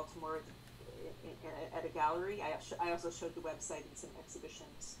in Baltimore at a gallery. I also showed the website in some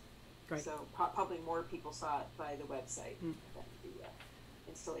exhibitions. Great. So probably more people saw it by the website than the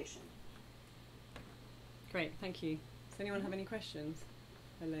installation. Great, thank you. Does anyone have any questions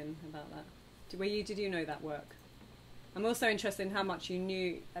for Lynn about that? Did you know that work? I'm also interested in how much you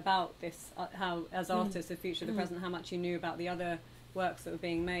knew about this, how as artists of future, the present, how much you knew about the other works that were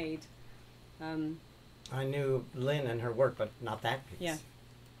being made. I knew Lynn and her work, but not that piece. Yeah,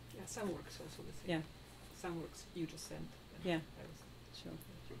 some works also the same. Yeah. Some works you just sent. Yeah, sure.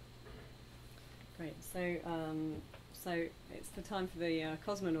 Great, so it's the time for the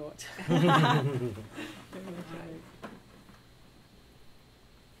cosmonaut.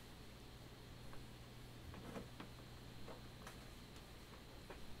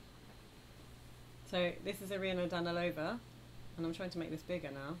 So this is Irina Danilova, and I'm trying to make this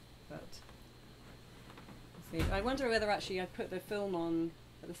bigger now, but let's see. I wonder whether actually I put the film on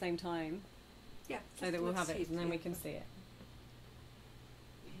at the same time, so that we'll have it, and then we can see it.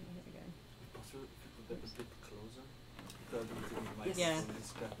 Here we go. Possible if you put that a bit closer, because the microphone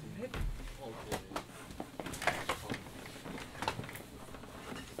is cutting all the.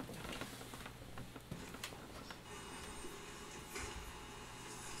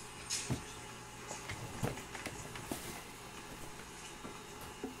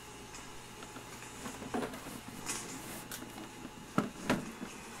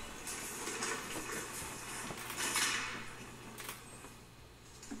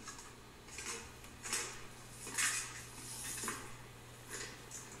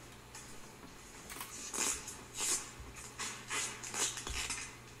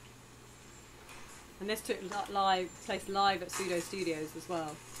 And this took place live at Pseudo Studios as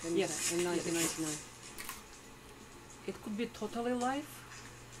well in 1999. It could be totally live,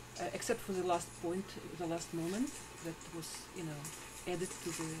 except for the last point, the last moment that was, added to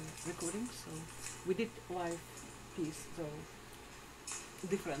the recording. So we did live piece, though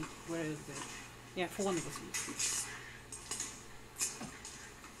different, whereas the phone was used.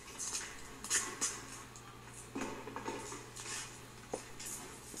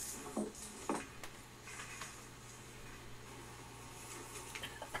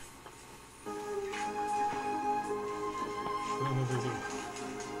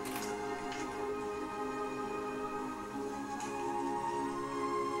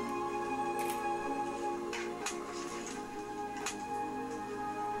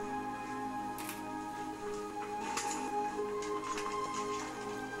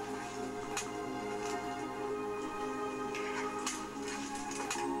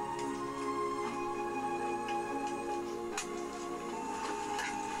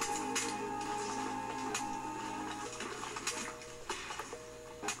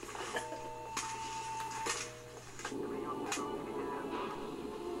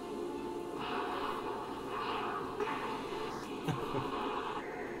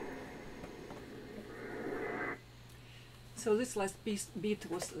 So this last beat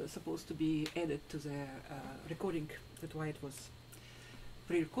was supposed to be added to the recording. That's why it was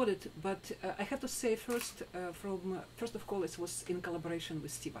pre-recorded. But I have to say first of all, it was in collaboration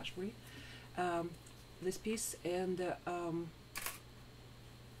with Steve Ashbury, this piece, and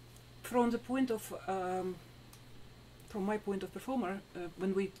from the point of from my point of performer,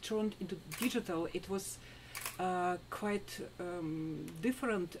 when we turned into digital, it was quite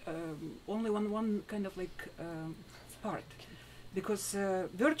different. Only one kind of like part, because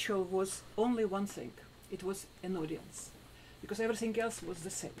virtual was only one thing. It was an audience, because everything else was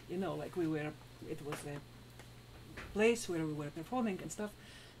the same. Like it was a place where we were performing and stuff.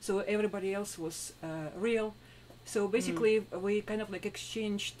 So everybody else was real. So basically, we kind of like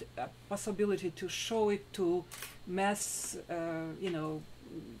exchanged a possibility to show it to mass,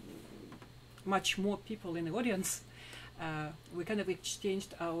 much more people in the audience. We kind of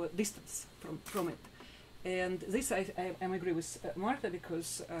exchanged our distance from it. And this I agree with Martha,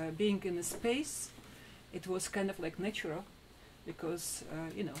 because being in a space, it was kind of like natural, because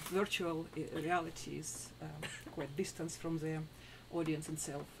virtual reality is quite distant from the audience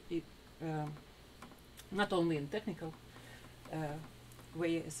itself. Not only in technical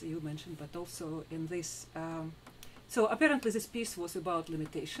way, as you mentioned, but also in this. So apparently this piece was about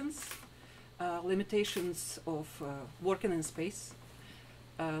limitations of working in space,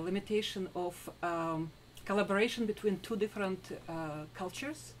 limitation of collaboration between two different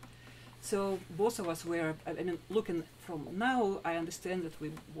cultures. So both of us were, looking from now, I understand that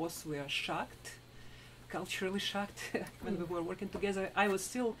we both were shocked, culturally shocked when we were working together. I was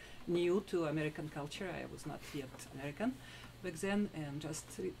still new to American culture. I was not yet American back then, and just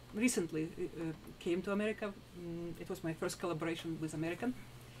recently came to America. It was my first collaboration with American.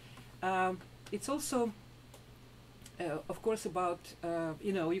 It's also of course about,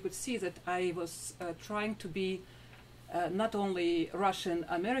 you could see that I was trying to be not only Russian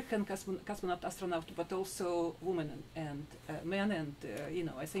American cosmonaut astronaut, but also women and men, and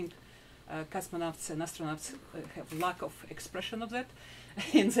I think cosmonauts and astronauts have lack of expression of that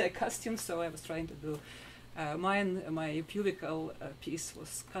in their costumes, so I was trying to do my pubical piece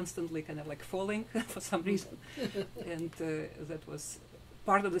was constantly kind of like falling for some reason, and that was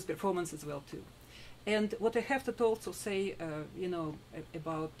part of this performance as well too. And what I have to also say,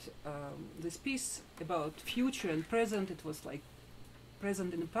 about this piece, about future and present, it was like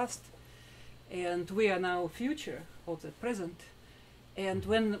present in the past, and we are now future of the present. And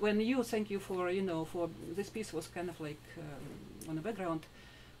when you, thank you for, for this piece was kind of like on the background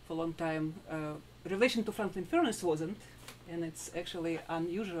for a long time. Relation to Franklin Furnace wasn't, and it's actually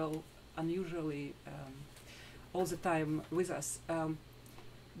unusually all the time with us.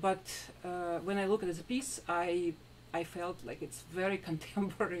 But when I look at the piece, I felt like it's very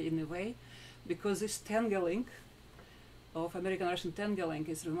contemporary in a way, because this tangling of American-Russian tangling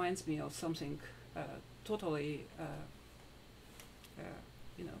reminds me of something totally,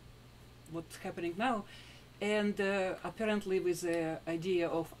 what's happening now, and apparently with the idea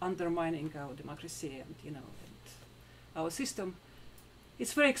of undermining our democracy and and our system.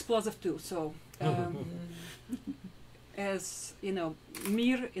 It's very explosive too. So. As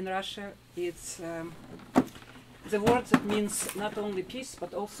mir in Russia, it's the word that means not only peace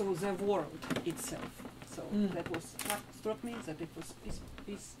but also the world itself. So that was struck me, that it was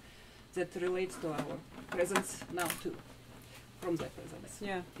peace that relates to our presence now too, from that presence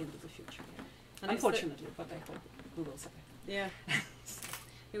into the future. And unfortunately, but I hope we will survive. Yeah.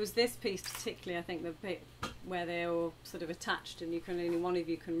 It was this piece particularly, I think, the bit where they're all sort of attached, and you can only one of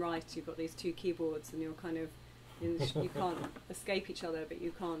you can write. You've got these two keyboards, and you're kind of you can't escape each other, but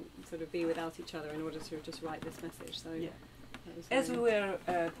you can't sort of be without each other in order to just write this message. So Yeah. that was As we really-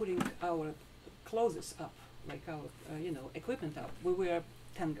 were putting our clothes up, like our equipment up, we were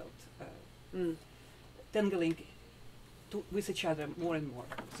tangled, tangling with each other more and more.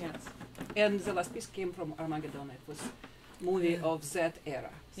 Yes. And the last piece came from Armageddon. It was movie of that era,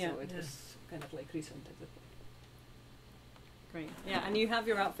 so Yeah. it was kind of like recent at that point. Great. Yeah, and you have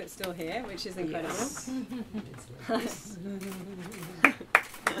your outfit still here, which is incredible. Yes.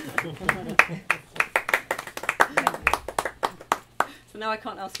 So now I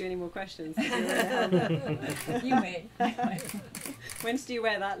can't ask you any more questions. You may. When did you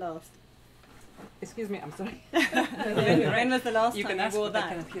wear that last? Excuse me, I'm sorry. When was the last you time can you ask wore what I that?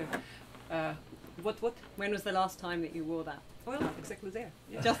 cannot hear. What? When was the last time that you wore that? Well, exactly there.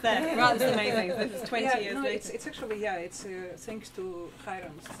 Yeah. Just there. Right, that's amazing. This is 20 years no, later. it's actually, it's thanks to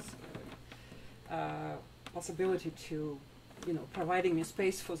Hiram's possibility to, providing me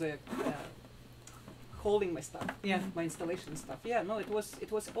space for the holding my stuff, my installation stuff. Yeah, no, it was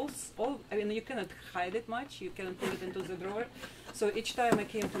all. I mean, you cannot hide it much. You cannot put it into the drawer. So each time I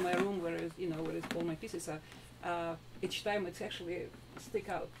came to my room where all my pieces are, each time it's actually stick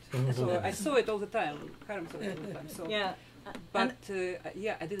out. So I saw it all the time. Hiram saw it all the time. So yeah. But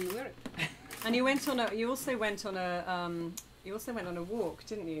I didn't wear it. And you went on a. You also went on a walk,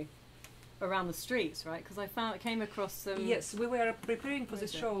 didn't you? Around the streets, right? Because I came across some. Yes, we were preparing for the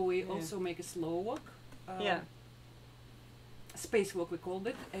show. We also make a slow walk. Space walk, we called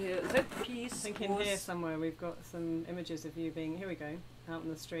it. That piece. I think in here somewhere we've got some images of you being. Here we go, out in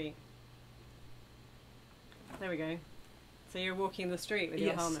the street. There we go. So you're walking the street with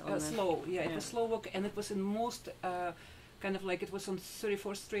your helmet on. Slow. Yeah, it was slow walk, and it was in most. Kind of like it was on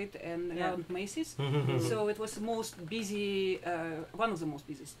 34th Street and around Macy's. So it was the most busy, one of the most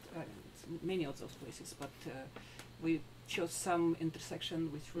busiest, many of those places, but we chose some intersection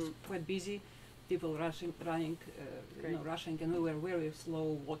which was quite busy, people rushing, and we were very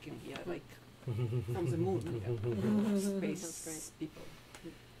slow walking, like from the moon, space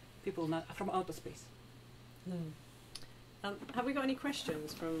people not from outer space. Have we got any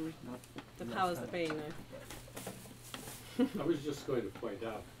questions from the powers that be? No? I was just going to point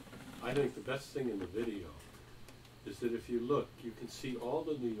out, I think the best thing in the video is that if you look, you can see all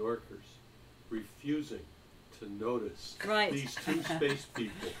the New Yorkers refusing to notice these two space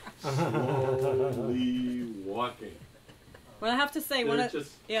people slowly walking. Well, I have to say,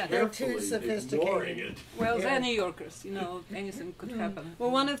 they're too sophisticated. Well, they're New Yorkers, anything could happen. Well,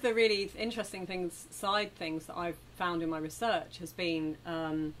 one of the really interesting side things that I've found in my research has been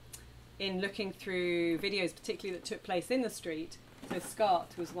in looking through videos, particularly that took place in the street. So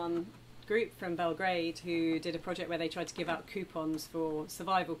SCART was one group from Belgrade who did a project where they tried to give out coupons for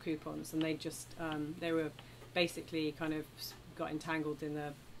survival coupons, and they were basically kind of got entangled in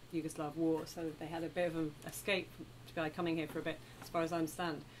the Yugoslav war, so they had a bit of an escape by coming here for a bit, as far as I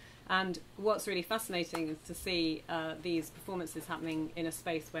understand. And what's really fascinating is to see these performances happening in a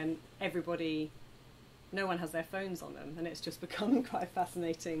space when no one has their phones on them, and it's just become quite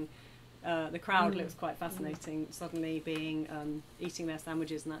fascinating. The crowd looks quite fascinating, suddenly being eating their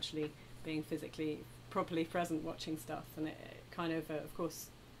sandwiches and actually being physically properly present watching stuff, and it kind of course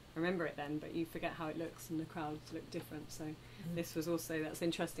remember it then, but you forget how it looks and the crowds look different. So this was also, that's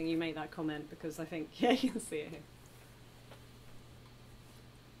interesting you made that comment, because I think you can see it here.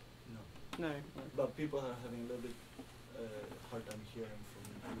 No. But people are having a little bit hard time hearing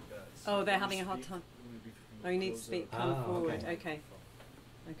from you guys. Oh, they're having a hard time. Oh, you need to speak, come forward. Okay.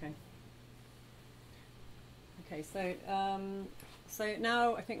 So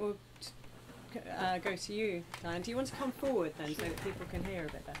now I think we'll go to you, Diane. Do you want to come forward then, so that people can hear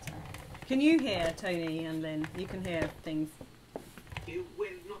a bit better? Can you hear, Toni and Lynn? You can hear things. Well,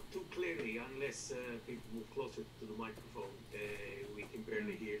 not too clearly, unless people move closer to the microphone. We can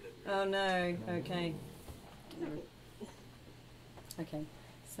barely hear them. Oh no, okay. Okay,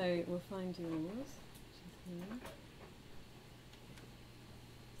 so we'll find yours.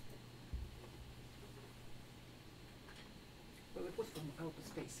 Well, it was from outer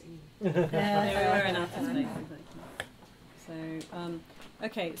space anyway. We were in outer space, exactly. So,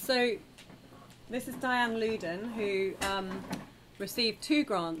 okay, so this is Diane Ludin, who received 2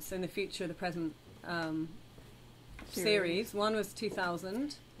 grants in the Future of the Present series. One was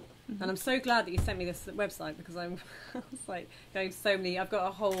 2000, And I'm so glad that you sent me this website, because I was like going so many. I've got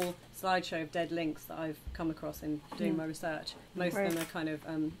a whole slideshow of dead links that I've come across in doing my research. Most of them are kind of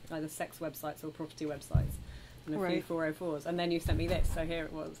either sex websites or property websites, and a few 404s. And then you sent me this, so here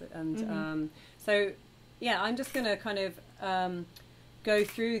it was. And so yeah, I'm just going to kind of go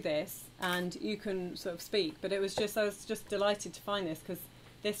through this, and you can sort of speak. But I was just delighted to find this, because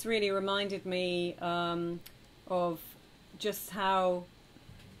this really reminded me of just how.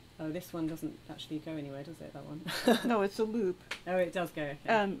 Oh, this one doesn't actually go anywhere, does it, that one? No, it's a loop. Oh, it does go,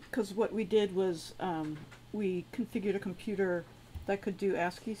 okay. Because what we did was we configured a computer that could do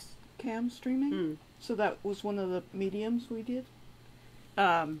ASCII cam streaming. So that was one of the mediums we did.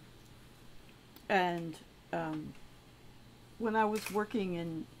 When I was working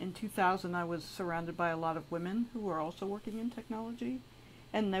in 2000, I was surrounded by a lot of women who were also working in technology.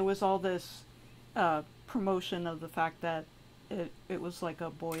 And there was all this promotion of the fact that it was like a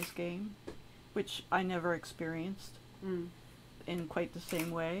boys' game, which I never experienced in quite the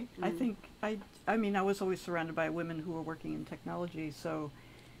same way. I mean, I was always surrounded by women who were working in technology, so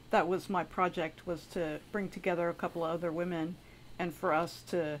that was my project, was to bring together a couple of other women and for us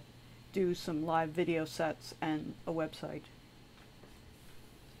to do some live video sets and a website.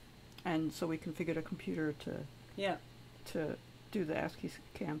 And so we configured a computer to do the ASCII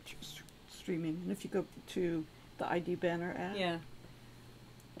cam streaming. And if you go to the ID banner ad,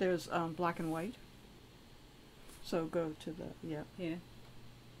 there's black and white. So go to the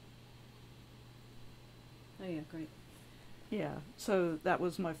Oh yeah, great. Yeah, so that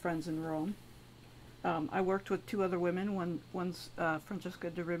was my friends in Rome. I worked with two other women. One's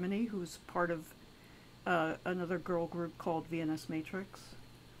Francesca De Rimini, who's part of another girl group called VNS Matrix,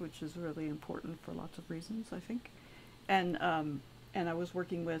 which is really important for lots of reasons, I think. And I was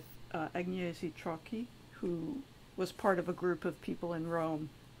working with Agnesi Trocchi, who was part of a group of people in Rome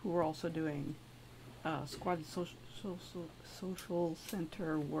who were also doing squad social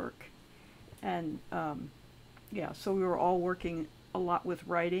center work. And so we were all working a lot with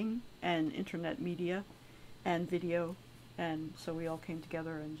writing and internet media and video, and so we all came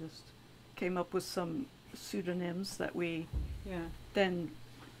together and just came up with some pseudonyms that we then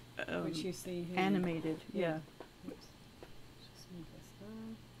which you see here. Animated. Yeah. Oops. Just move this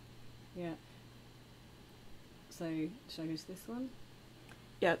down. Yeah. So shows this one.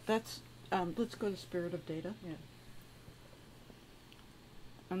 Yeah, that's let's go to Spirit of Data. Yeah.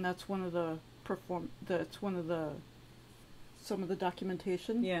 And that's one of the some of the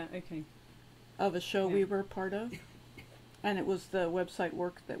documentation. Yeah, okay. Of a show we were part of. And it was the website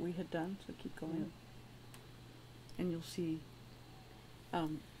work that we had done, so keep going. And you'll see I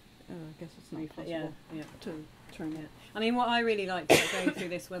guess it's not possible to turn it. I mean, what I really liked about going through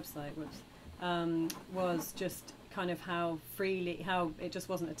this website was just kind of how it just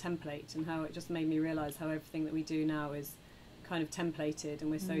wasn't a template, and how it just made me realise how everything that we do now is kind of templated, and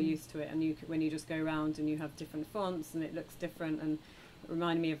we're so used to it. And when you just go around and you have different fonts and it looks different, and it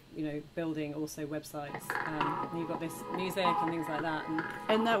reminded me of building also websites. And you've got this music and things like that.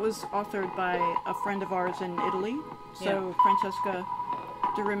 And that was authored by a friend of ours in Italy. So Francesca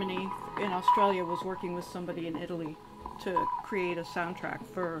De Rimini in Australia was working with somebody in Italy to create a soundtrack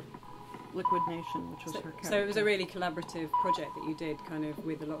for Liquid Nation, which was her character. So it was a really collaborative project that you did, kind of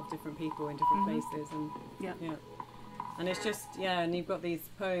with a lot of different people in different places, and and it's just and you've got these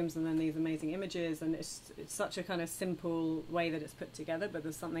poems and then these amazing images, and it's such a kind of simple way that it's put together, but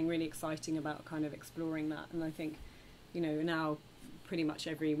there's something really exciting about kind of exploring that. And I think now pretty much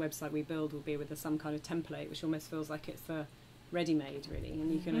every website we build will be with some kind of template, which almost feels like it's ready-made, really,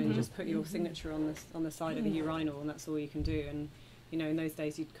 and you can only just put your signature on the side of the urinal, and that's all you can do. And in those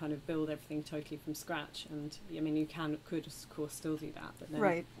days you'd kind of build everything totally from scratch, and I mean you could of course still do that, but then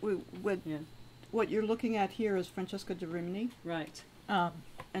right. What you're looking at here is Francesca De Rimini, right?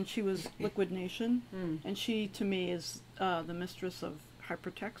 And she was Liquid Nation, and she to me is the mistress of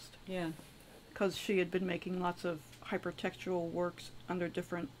hypertext. Yeah, because she had been making lots of hypertextual works under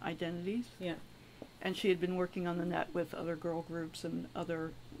different identities. Yeah. And she had been working on the net with other girl groups and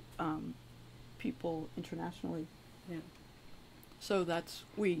other people internationally. Yeah. So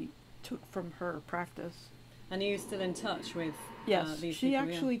we took from her practice. And are you still in touch with these she people?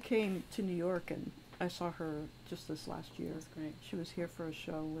 actually came to New York, and I saw her just this last year. That's great. She was here for a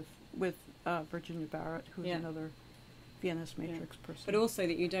show with Virginia Barrett, who's another VNS Matrix person. But also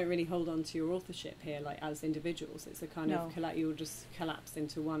that you don't really hold on to your authorship here, like as individuals. It's a kind of you'll just collapse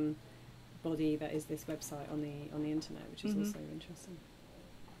into one body that is this website on the internet, which is also interesting.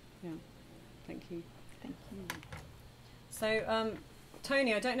 Yeah, thank you. Thank you. So,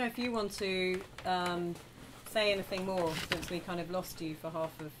 Toni, I don't know if you want to say anything more, since we kind of lost you for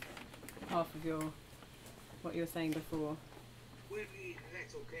half of half of what you were saying before. Well,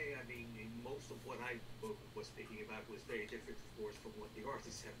 that's okay. I mean, most of what I was speaking about was very different, of course, from what the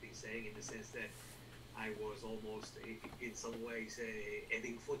artists have been saying, in the sense that I was almost, in some ways,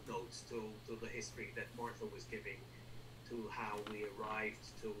 adding footnotes to the history that Martha was giving, to how we arrived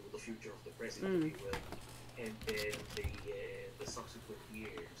to the future of the present, if you will, and then the subsequent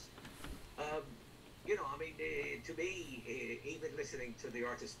years. You know, I mean, to me, even listening to the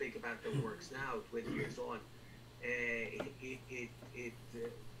artists speak about their works now, 20 years on, it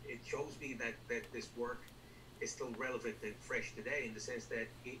shows me that this work is still relevant and fresh today, in the sense that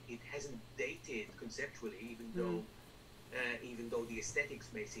it hasn't dated conceptually, even though the aesthetics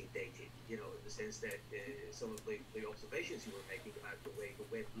may seem dated, you know, in the sense that some of the observations you were making about the way the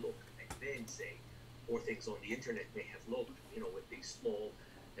web looked back then, say, or things on the internet may have looked, you know, with these small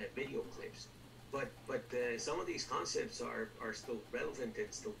video clips. But some of these concepts are still relevant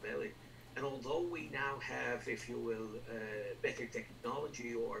and still valid. And although we now have, if you will, better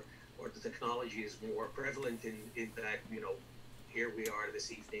technology, or the technology is more prevalent in that, you know, here we are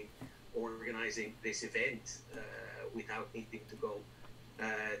this evening organizing this event without needing to go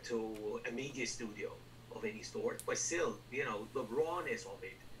to a media studio of any sort. But still, you know, the rawness of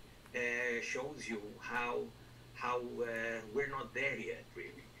it shows you how we're not there yet,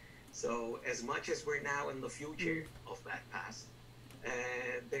 really. So as much as we're now in the future of that past,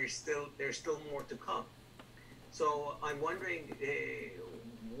 there's still more to come. So I'm wondering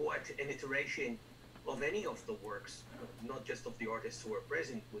what an iteration of any of the works, not just of the artists who are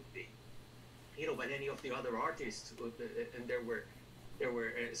present, would be. You know, but any of the other artists, and there were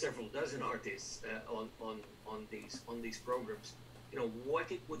several dozen artists on these programs. You know, what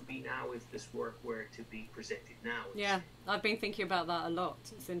it would be now if this work were to be presented now. Yeah, I've been thinking about that a lot.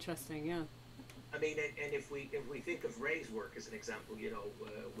 It's interesting, yeah. I mean, and if we think of Rae's work as an example, you know,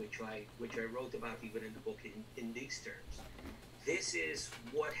 which I wrote about even in the book in these terms, this is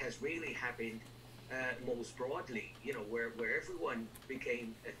what has really happened most broadly. You know, where everyone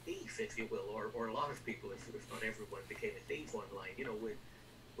became a thief, if you will, or a lot of people, if not everyone, became a thief online. You know, with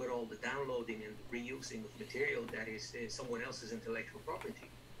all the downloading and reusing of material that is someone else's intellectual property.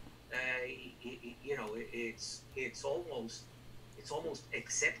 You know, it's almost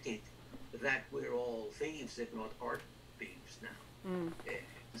accepted that we're all thieves, if not art thieves now,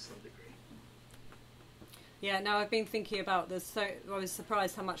 to some degree. Yeah, no, I've been thinking about this. So I was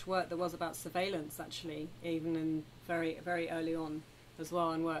surprised how much work there was about surveillance, actually, even in very, very early on as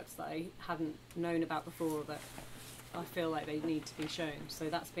well, in works that I hadn't known about before, that I feel like they need to be shown. So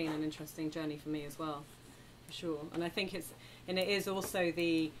that's been an interesting journey for me as well, for sure. And I think it is also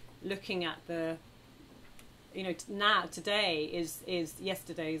the looking at the, you know, now today is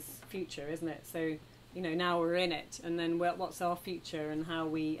yesterday's future, isn't it? So, you know, now we're in it, and then what's our future, and how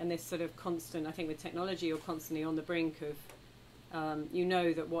we, and this sort of constant, I think with technology, you're constantly on the brink of, you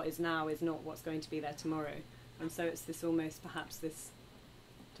know, that what is now is not what's going to be there tomorrow. And so it's this almost perhaps this,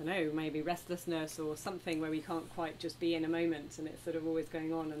 I don't know, maybe restlessness or something where we can't quite just be in a moment, and it's sort of always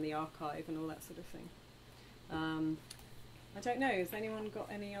going on in the archive and all that sort of thing. I don't know, has anyone got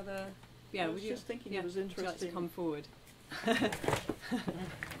any other... Yeah, I was just thinking it was interesting. Would you like to come forward?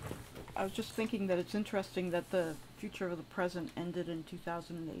 I was just thinking that it's interesting that the future of the present ended in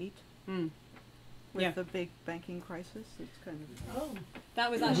 2008 with the big banking crisis. It's kind of... Oh,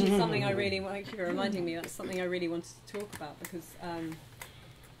 that was actually something I really... Thank you for reminding me. That's something I really wanted to talk about, because...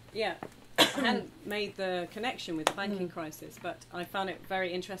 yeah, I hadn't made the connection with the banking crisis, but I found it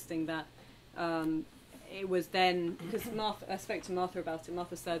very interesting that it was then, because I spoke to Martha about it.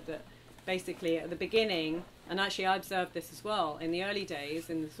 Martha said that basically at the beginning, and actually I observed this as well, in the early days,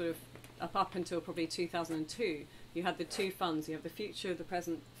 in the sort of up until probably 2002, you had the two funds. You have the Future of the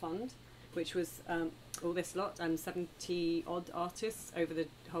Present Fund, which was all this lot, and 70 odd artists over the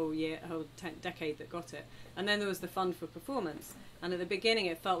whole decade that got it. And then there was the Fund for Performance. And at the beginning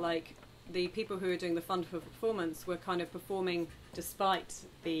it felt like the people who were doing the Fund for Performance were kind of performing despite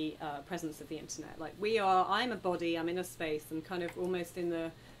the presence of the internet. Like, I'm a body, I'm in a space, and kind of almost in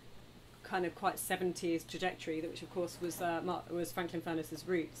the kind of quite 70s trajectory, which of course was Franklin Furness's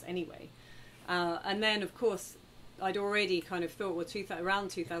roots anyway. And then of course I'd already kind of thought, well,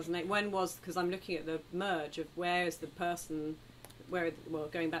 around 2008, because I'm looking at the merge of where is the person,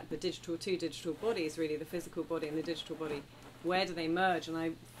 going back to the digital bodies, really, the physical body and the digital body, where do they merge? And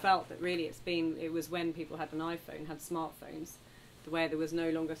I felt that really it was when people had an iPhone, had smartphones, where there was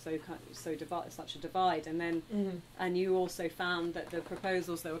no longer such a divide. And then, and you also found that the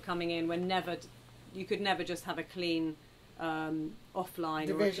proposals that were coming in were you could never just have a clean offline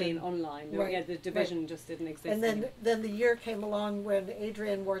division, or a clean online. Right. Yeah, the division just didn't exist. And then the year came along when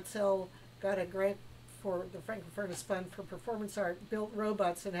Adrienne Wartzel got a grant for the Franklin Furnace Fund for Performance Art, built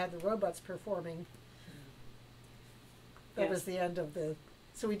robots and had the robots performing. That was the end of the,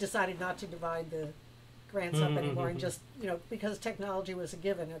 so we decided not to divide the grants up anymore and just, you know, because technology was a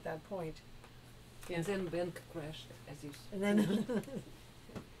given at that point. And then bank crashed, as you And then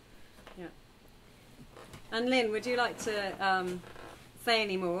yeah. And Lynn, would you like to say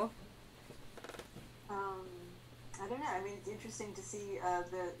any more? I don't know. I mean, it's interesting to see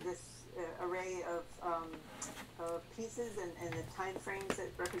this array of pieces and the time frames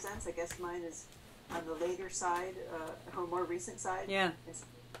it represents. I guess mine is on the later side, or more recent side. Yeah. It's,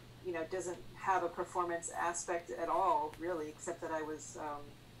 you know, doesn't have a performance aspect at all, really, except that I was,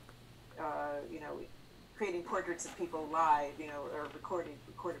 you know, creating portraits of people live, you know, or recorded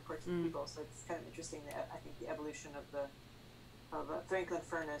portraits of people. So it's kind of interesting that I think the evolution of Franklin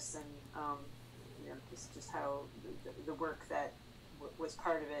Furnace and you know, just how the work that was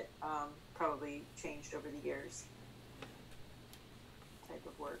part of it probably changed over the years. Type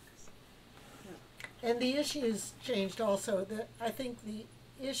of work. and the issues changed also. I think the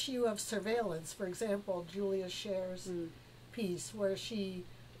issue of surveillance, for example, Julia Scher's piece where she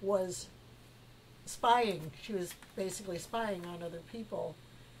was spying, she was basically spying on other people.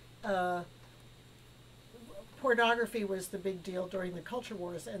 Pornography was the big deal during the culture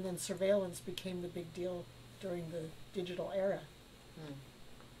wars, and then surveillance became the big deal during the digital era.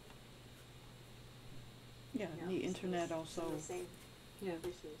 Yeah, and the internet also. Yeah.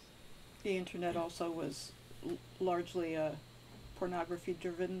 The internet also was largely a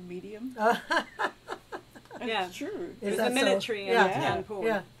pornography-driven medium. Yeah, It's true. It was the military and porn.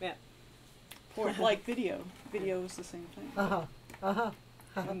 Yeah. Porn, like video. Video is the same thing.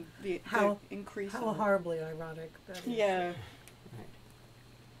 And the increase. How horribly ironic that is. Yeah.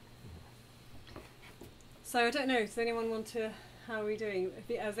 So I don't know. Does anyone want to? How are we doing?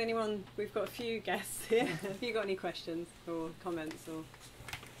 Has anyone? We've got a few guests here. Have you got any questions or comments or?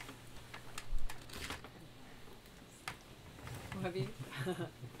 Or have you?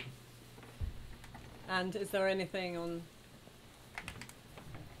 And is there anything on?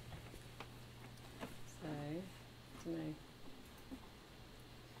 So, I don't know.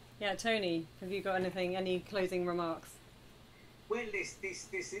 Yeah, Tony, have you got anything? Any closing remarks? Well, this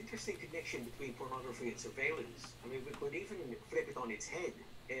interesting connection between pornography and surveillance. I mean, we could even flip it on its head.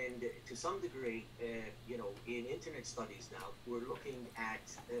 And to some degree, you know, in internet studies now, we're looking at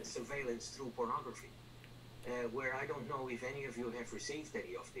surveillance through pornography. Where I don't know if any of you have received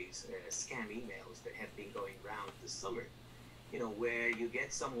any of these scam emails that have been going around this summer. You know, where you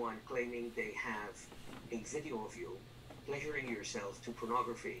get someone claiming they have a video of you pleasuring yourself to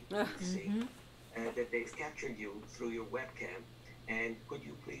pornography, you see, that they've captured you through your webcam, and could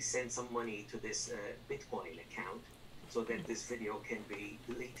you please send some money to this Bitcoin account so that this video can be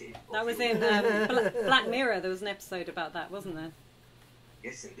deleted? That was in Black Mirror. There was an episode about that, wasn't there?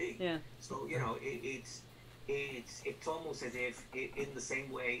 Yes, indeed. Yeah. So, you know, it's almost as if, in the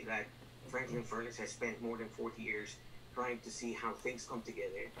same way that Franklin Furnace has spent more than 40 years trying to see how things come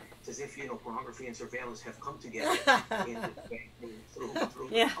together, it's as if, you know, pornography and surveillance have come together through the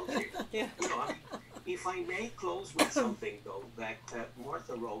culture. Yeah. You know, I mean, if I may close with something, though, that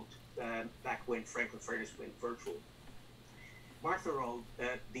Martha wrote back when Franklin Furnace went virtual. Martha wrote,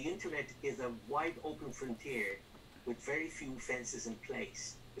 the internet is a wide open frontier with very few fences in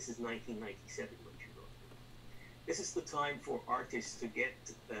place. This is 1997 when she wrote it. This is the time for artists to get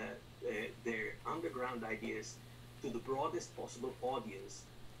their underground ideas to the broadest possible audience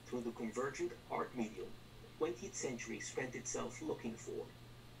through the convergent art medium the 20th century spent itself looking for.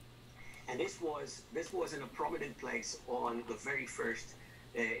 And this was in a prominent place on the very first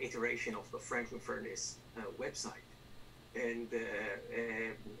iteration of the Franklin Furnace website. And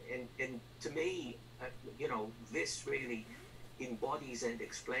to me, you know, this really embodies and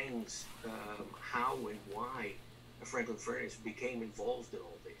explains how and why Franklin Furnace became involved in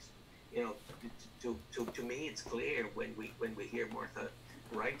all this. You know, to me, it's clear when we hear Martha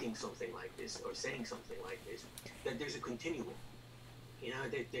writing something like this or saying something like this that there's a continuum. You know,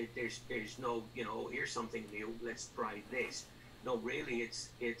 there's no, you know, here's something new, let's try this. No, really,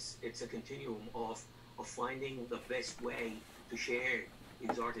 it's a continuum of finding the best way to share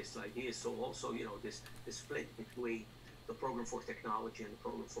these artists' ideas. So also, you know, this split between the program for technology and the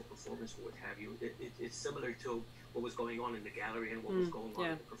program for performance or what have you, it's similar to what was going on in the gallery and what was going on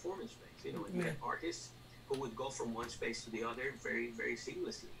in the performance space. You know, and you had artists who would go from one space to the other very, very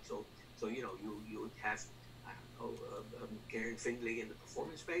seamlessly. So you know, you would have, I don't know, Karen Findlay in the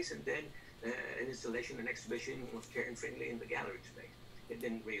performance space, and then an installation, an exhibition of Karen Findlay in the gallery space. It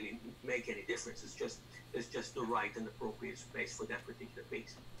didn't really make any difference. It's just the right and appropriate space for that particular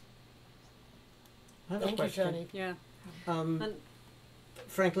piece. I have a Thank you, question. Johnny. Yeah. And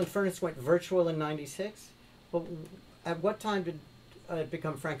Franklin Furnace went virtual in '96. Well, at what time did it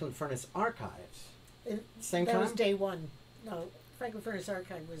become Franklin Furnace Archives? Same that time? was day one. No, Franklin Furnace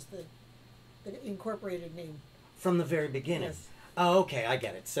Archive was the incorporated name. From the very beginning? Yes. Oh, okay, I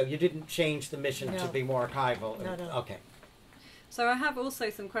get it. So you didn't change the mission to No. be more archival? No, no. Okay. So I have also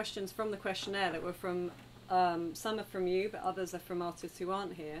some questions from the questionnaire that were from, some are from you, but others are from artists who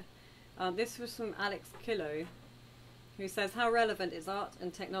aren't here. This was from Alex Killo, who says, how relevant is art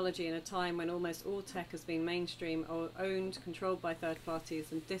and technology in a time when almost all tech has been mainstream or owned, controlled by third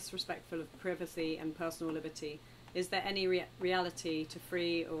parties and disrespectful of privacy and personal liberty? Is there any reality to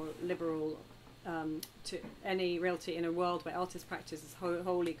free or liberal, to any reality in a world where artist practice is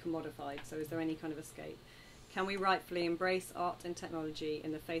wholly commodified? So is there any kind of escape? Can we rightfully embrace art and technology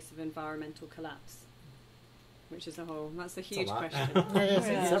in the face of environmental collapse? Which is that's a huge question.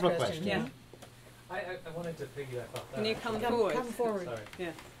 Several questions. Yeah. I wanted to piggyback off that. Can you come forward? Come forward. Sorry.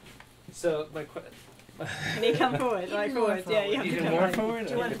 Yeah. So my Can you come forward? Right forward. Yeah, you have Even to come more right. forward?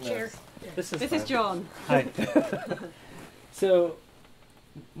 Do you Oh, want a goodness. chair? This is This fine. is John. Hi. So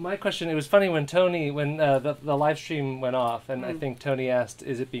my question, it was funny when the live stream went off, and I think Tony asked,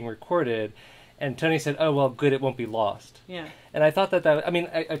 is it being recorded? And Tony said, oh, well, good, it won't be lost. Yeah. And I thought that I mean,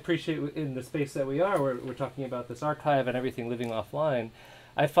 I appreciate in the space that we are, where we're talking about this archive and everything living offline.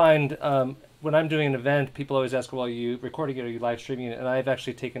 I find when I'm doing an event, people always ask, well, are you recording it or are you live streaming it? And I've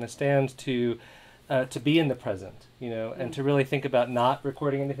actually taken a stand to be in the present, and to really think about not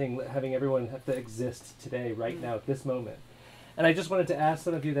recording anything, having everyone have to exist today, right now, at this moment. And I just wanted to ask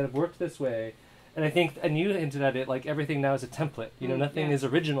some of you that have worked this way, and I think, and you hinted at it, like everything now is a template. Nothing is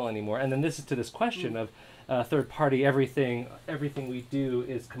original anymore. And then this is to this question of third party. Everything we do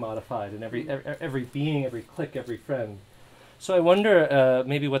is commodified, and every being, every click, every friend. So I wonder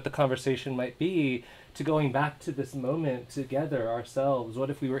maybe what the conversation might be to going back to this moment together ourselves. What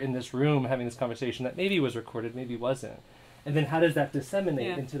if we were in this room having this conversation that maybe was recorded, maybe wasn't, and then how does that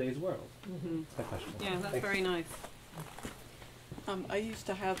disseminate in today's world? That's my question. Yeah, that's Thanks. very nice. I used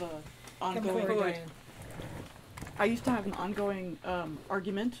to have Come ongoing. forward. I used to have an ongoing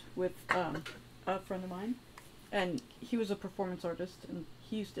argument with a friend of mine, and he was a performance artist, and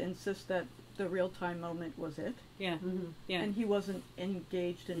he used to insist that the real-time moment was it. Yeah. Yeah. And he wasn't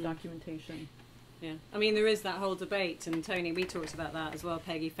engaged in documentation. Yeah, I mean, there is that whole debate, and Tony, we talked about that as well.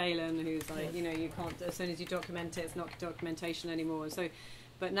 Peggy Phelan, who's like, you can't, as soon as you document it, it's not documentation anymore. So,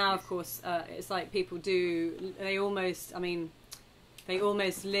 but now, of course, it's like people do. They almost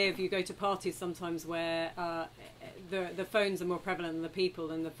live. You go to parties sometimes where the phones are more prevalent than the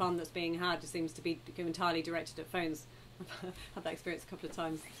people, and the fun that's being had just seems to be entirely directed at phones. I've had that experience a couple of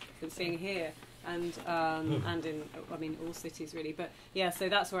times since being here, and in all cities really. But yeah, so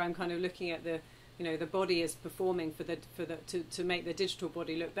that's where I'm kind of looking at the body is performing to make the digital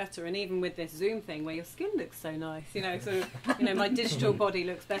body look better. And even with this Zoom thing where your skin looks so nice, my digital body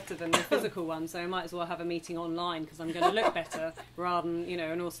looks better than the physical one, so I might as well have a meeting online because I'm going to look better rather than,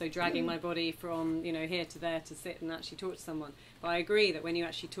 and also dragging my body from, here to there to sit and actually talk to someone. But I agree that when you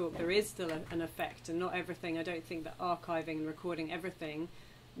actually talk, there is still an effect, and not everything. I don't think that archiving and recording everything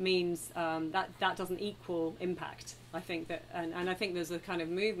means that doesn't equal impact. I think that, and I think there's a kind of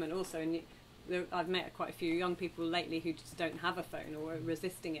movement also, and I've met quite a few young people lately who just don't have a phone or are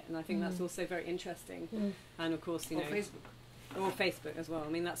resisting it, and I think that's also very interesting. And of course, or Facebook as well. I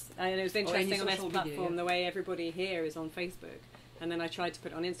mean, and it was interesting on this platform the way everybody here is on Facebook, and then I tried to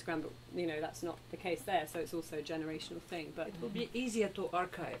put it on Instagram, but that's not the case there. So it's also a generational thing. But it will be easier to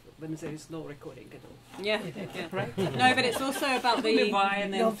archive when there is no recording at all. Yeah, right. No, but it's also about the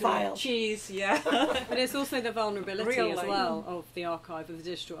wine and file. cheese. Yeah, but it's also the vulnerability Real as well of the archive, of the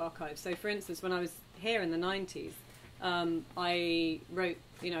digital archive. So, for instance, when I was here in the 90s, I wrote,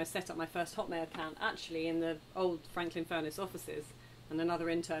 I set up my first Hotmail account actually in the old Franklin Furnace offices, and another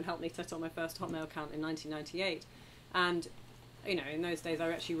intern helped me set up my first Hotmail account in 1998, and in those days I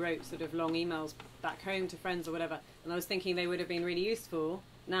actually wrote sort of long emails back home to friends or whatever, and I was thinking they would have been really useful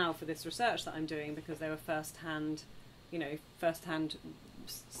now for this research that I'm doing, because they were first-hand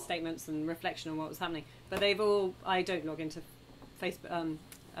statements and reflection on what was happening. But I don't log into Facebook,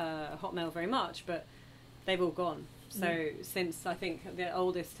 Hotmail very much, but they've all gone. So since, I think the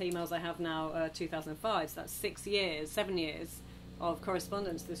oldest emails I have now are 2005, so that's 7 years of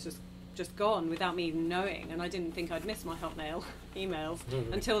correspondence that's just gone without me even knowing, and I didn't think I'd miss my Hotmail emails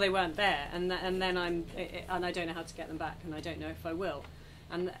until they weren't there, and then and I don't know how to get them back, and I don't know if I will.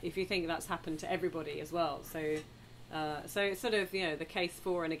 And if you think that's happened to everybody as well, so it's sort of the case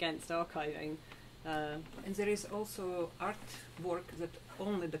for and against archiving. And there is also artwork that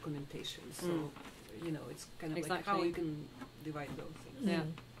only documentation. So you know, it's kind of like Exactly. how you can divide those things. Yeah.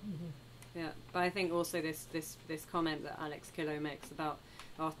 Mm-hmm. Yeah, but I think also this comment that Alex Killow makes about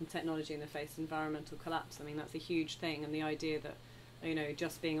art and technology in the face of environmental collapse. I mean, that's a huge thing, and the idea that, you know,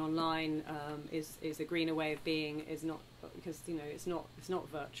 just being online is a greener way of being is not, because, you know, it's not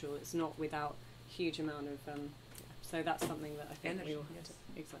virtual. It's not without huge amount of so that's something that I think energy. we all have to,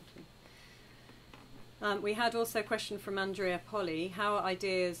 exactly. We had also a question from Andrea Polly. How are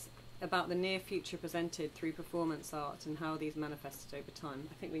ideas about the near future presented through performance art, and how are these manifested over time?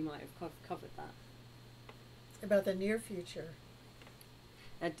 I think we might have covered that. About the near future.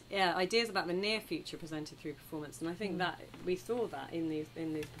 Yeah, ideas about the near future presented through performance, and I think that we saw that in these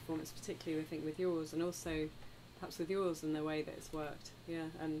performances, particularly I think with yours, and also perhaps with yours and the way that it's worked. Yeah,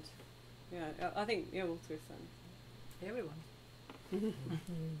 and yeah, I think you're all to a sense. Everyone.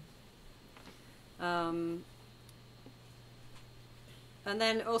 And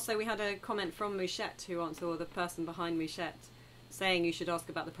then also we had a comment from Mouchette, or the person behind Mouchette, saying you should ask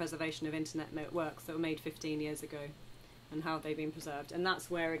about the preservation of internet works that were made 15 years ago and how they've been preserved. And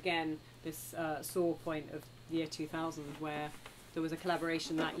that's where, again, this sore point of the year 2000, where there was a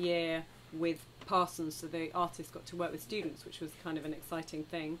collaboration that year with Parsons, so the artists got to work with students, which was kind of an exciting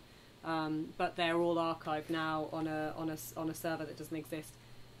thing. But they're all archived now on a server that doesn't exist.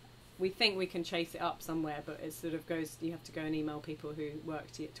 We think we can chase it up somewhere, but it sort of goes, you have to go and email people who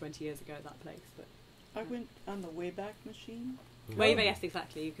worked 20 years ago at that place. But I went on the Wayback Machine. Wayback, yes,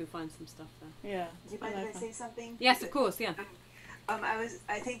 exactly. You can find some stuff there. Yeah. Do you mind if I say something? Yes, of course. Yeah. I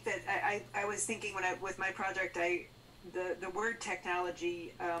think that I was thinking with my project, the word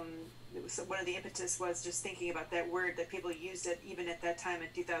technology, it was one of the impetus was just thinking about that word, that people used it even at that time in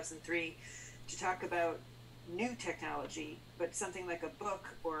 2003 to talk about new technology, but something like a book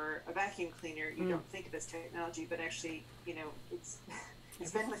or a vacuum cleaner you don't think of as technology, but actually, you know, it's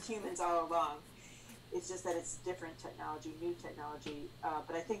been with humans all along. It's just that it's different technology, new technology.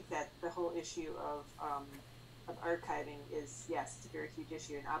 But I think that the whole issue of archiving is, yes, it's a very huge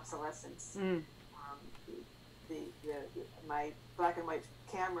issue, and obsolescence. My black and white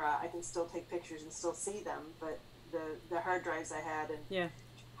camera, I can still take pictures and still see them, but the hard drives I had in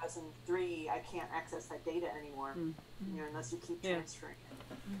 2003, I can't access that data anymore, you know, unless you keep transferring it.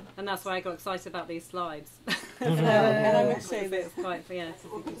 And that's why I got excited about these slides. And I would say that it's quite,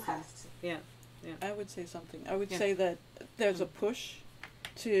 yeah. I would say something. I would say that there's a push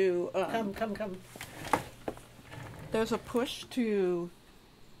to come. There's a push to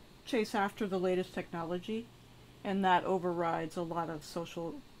chase after the latest technology, and that overrides a lot of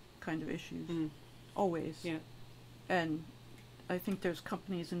social kind of issues. Always. Yeah. And I think there's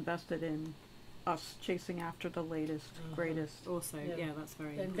companies invested in us chasing after the latest, greatest. Also, that's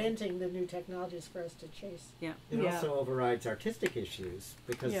very inventing the new technologies for us to chase. Yeah. It also overrides artistic issues,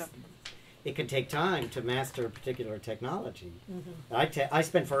 because it can take time to master a particular technology. I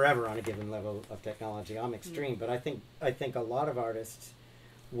spend forever on a given level of technology. I'm extreme, but I think a lot of artists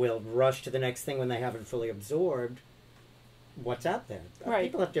will rush to the next thing when they haven't fully absorbed what's out there. Right.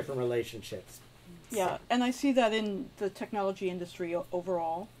 People have different relationships. Yeah, and I see that in the technology industry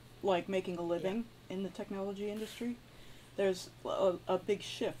overall, like making a living in the technology industry. There's a big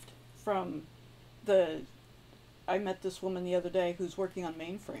shift from I met this woman the other day who's working on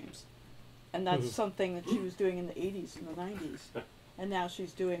mainframes, and that's something that she was doing in the 80s and the 90s, and now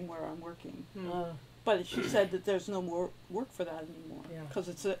she's doing where I'm working. But she said that there's no more work for that anymore, because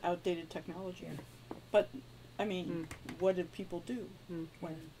it's an outdated technology. But, I mean, what do people do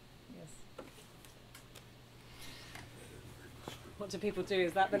when... What do people do?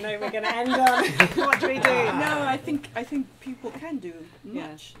 Is that the note we're going to end on? What do we do? No, I think people can do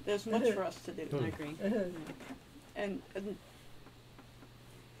much. There's much for us to do. I agree. And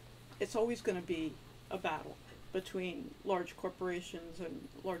it's always going to be a battle between large corporations and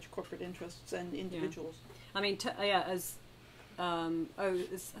large corporate interests and individuals. I mean, as I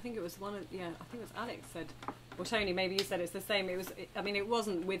think it was I think it was Alex said, or Tony, maybe you said it's the same. It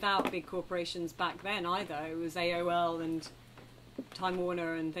wasn't without big corporations back then either. It was AOL and Time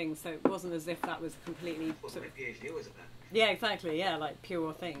Warner and things, so it wasn't as if that was completely sort of... PhD was about. Yeah, exactly, like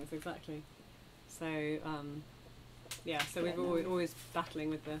pure things, exactly. So, so we've always battling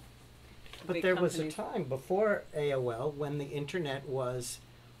with the But big there companies. was a time before AOL when the internet was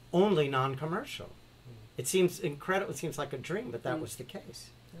only non-commercial. It seems incredible, it seems like a dream, but that was the case.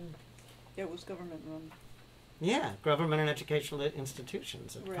 It was government run. Yeah, government and educational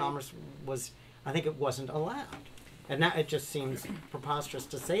institutions. And Right. commerce was, I think it wasn't allowed. And now it just seems preposterous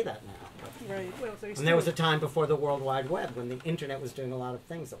to say that now. Right. Well, And there was a time before the World Wide Web when the internet was doing a lot of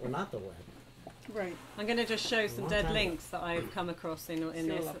things that were not the web. Right. I'm going to just show some Long dead time links that I've come across in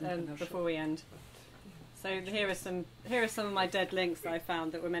this before we end. So here are some of my dead links that I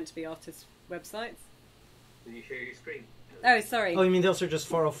found that were meant to be artists' websites. Can you share your screen? Oh, sorry. Oh, you mean those are just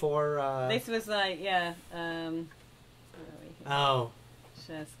 404? This was like, yeah. Where are we? Oh.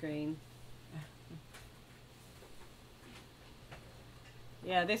 Share screen.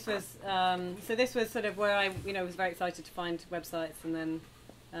 Yeah, this was so this was sort of where I was very excited to find websites, and then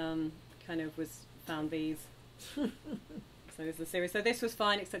kind of found these. So it's a series. So this was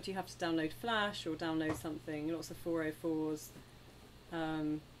fine, except you have to download Flash or download something. Lots of 404s,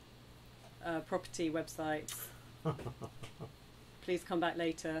 property websites. Please come back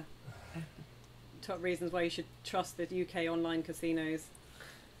later. Top reasons why you should trust the UK online casinos.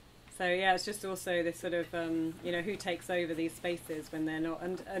 So yeah, it's just also this sort of who takes over these spaces when they're not,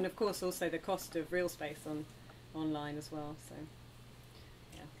 and of course also the cost of real space online as well. So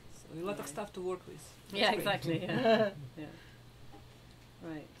yeah, so a lot of stuff to work with. Yeah, That's exactly. great. Yeah, yeah.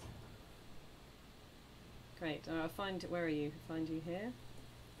 Right. Great. I'll find. Where are you? Find you here.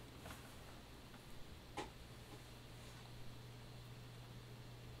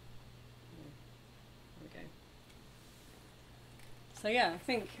 So yeah, I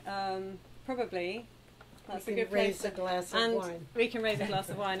think probably that's a good place to raise a glass of wine. We can raise a glass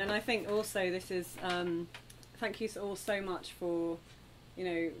of wine, and I think also this is thank you all so much for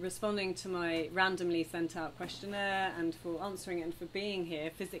responding to my randomly sent out questionnaire, and for answering it, and for being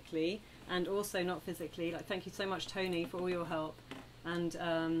here physically and also not physically. Like, thank you so much, Toni, for all your help, and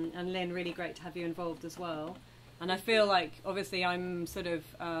Lynn, really great to have you involved as well. And I feel like obviously I'm sort of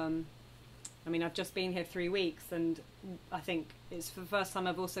I've just been here 3 weeks, and I think it's for the first time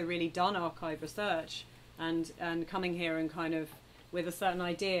I've also really done archive research and coming here and kind of with a certain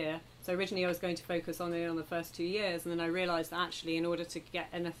idea. So originally I was going to focus on the first 2 years, and then I realised that actually in order to get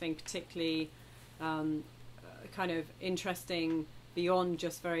anything particularly kind of interesting beyond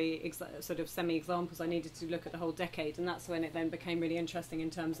just very sort of semi-examples, I needed to look at the whole decade, and that's when it then became really interesting in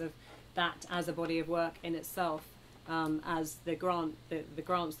terms of that as a body of work in itself. As the grants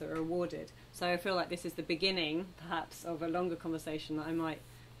that are awarded. So I feel like this is the beginning, perhaps, of a longer conversation that I might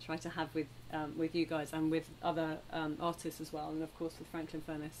try to have with you guys and with other artists as well, and of course with Franklin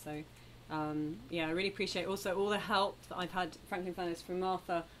Furnace. So yeah, I really appreciate also all the help that I've had Franklin Furnace from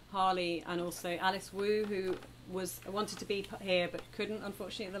Martha, Harley, and also Alice Roux, who wanted to be here but couldn't,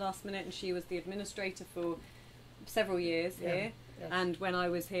 unfortunately, at the last minute, and she was the administrator for several years here. Yes. And when I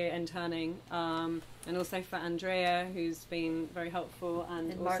was here interning, and also for Andrea, who's been very helpful,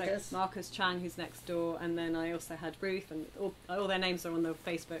 and also Marcus Chan, who's next door, and then I also had Ruth, and all their names are on the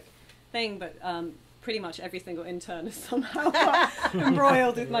Facebook thing, but pretty much every single intern is somehow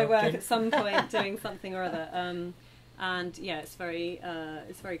embroiled with my work at some point, doing something or other. And yeah, it's very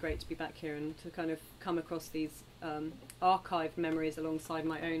great to be back here and to kind of come across these archived memories alongside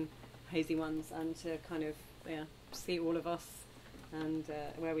my own hazy ones, and to kind of see all of us and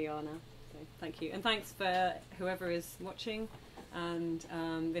where we are now. So thank you, and thanks for whoever is watching, and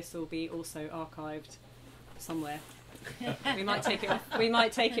this will be also archived somewhere. We might take it off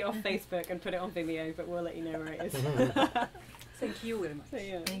Facebook and put it on Vimeo, but we'll let you know where it is. Thank you very much. So,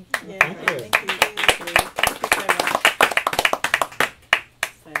 yeah. Thank you. Yeah. Thank you so much.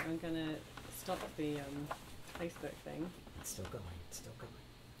 So I'm gonna stop the Facebook thing. It's still going. It's still going.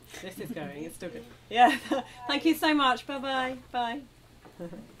 This is going. It's still good. Yeah. Thank you so much. Bye-bye. Bye.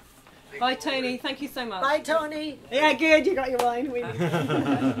 Bye, Toni. Thank you so much. Bye, Toni. Yeah, good. You got your wine. Bye-bye.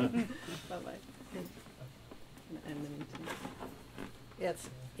 End the meeting. Yeah, it's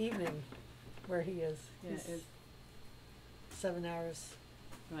evening where he is. Yeah, it is. 7 hours.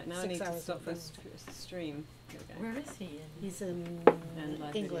 Right, now I need to stop the stream. Where is he? He's in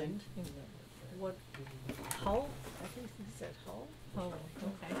England. What? Hull? I think he said Hull. Oh,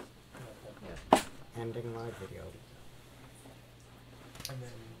 okay. Yeah. Ending live video.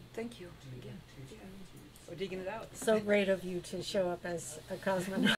 Thank you again for digging it out. So great of you to show up as a cosmonaut.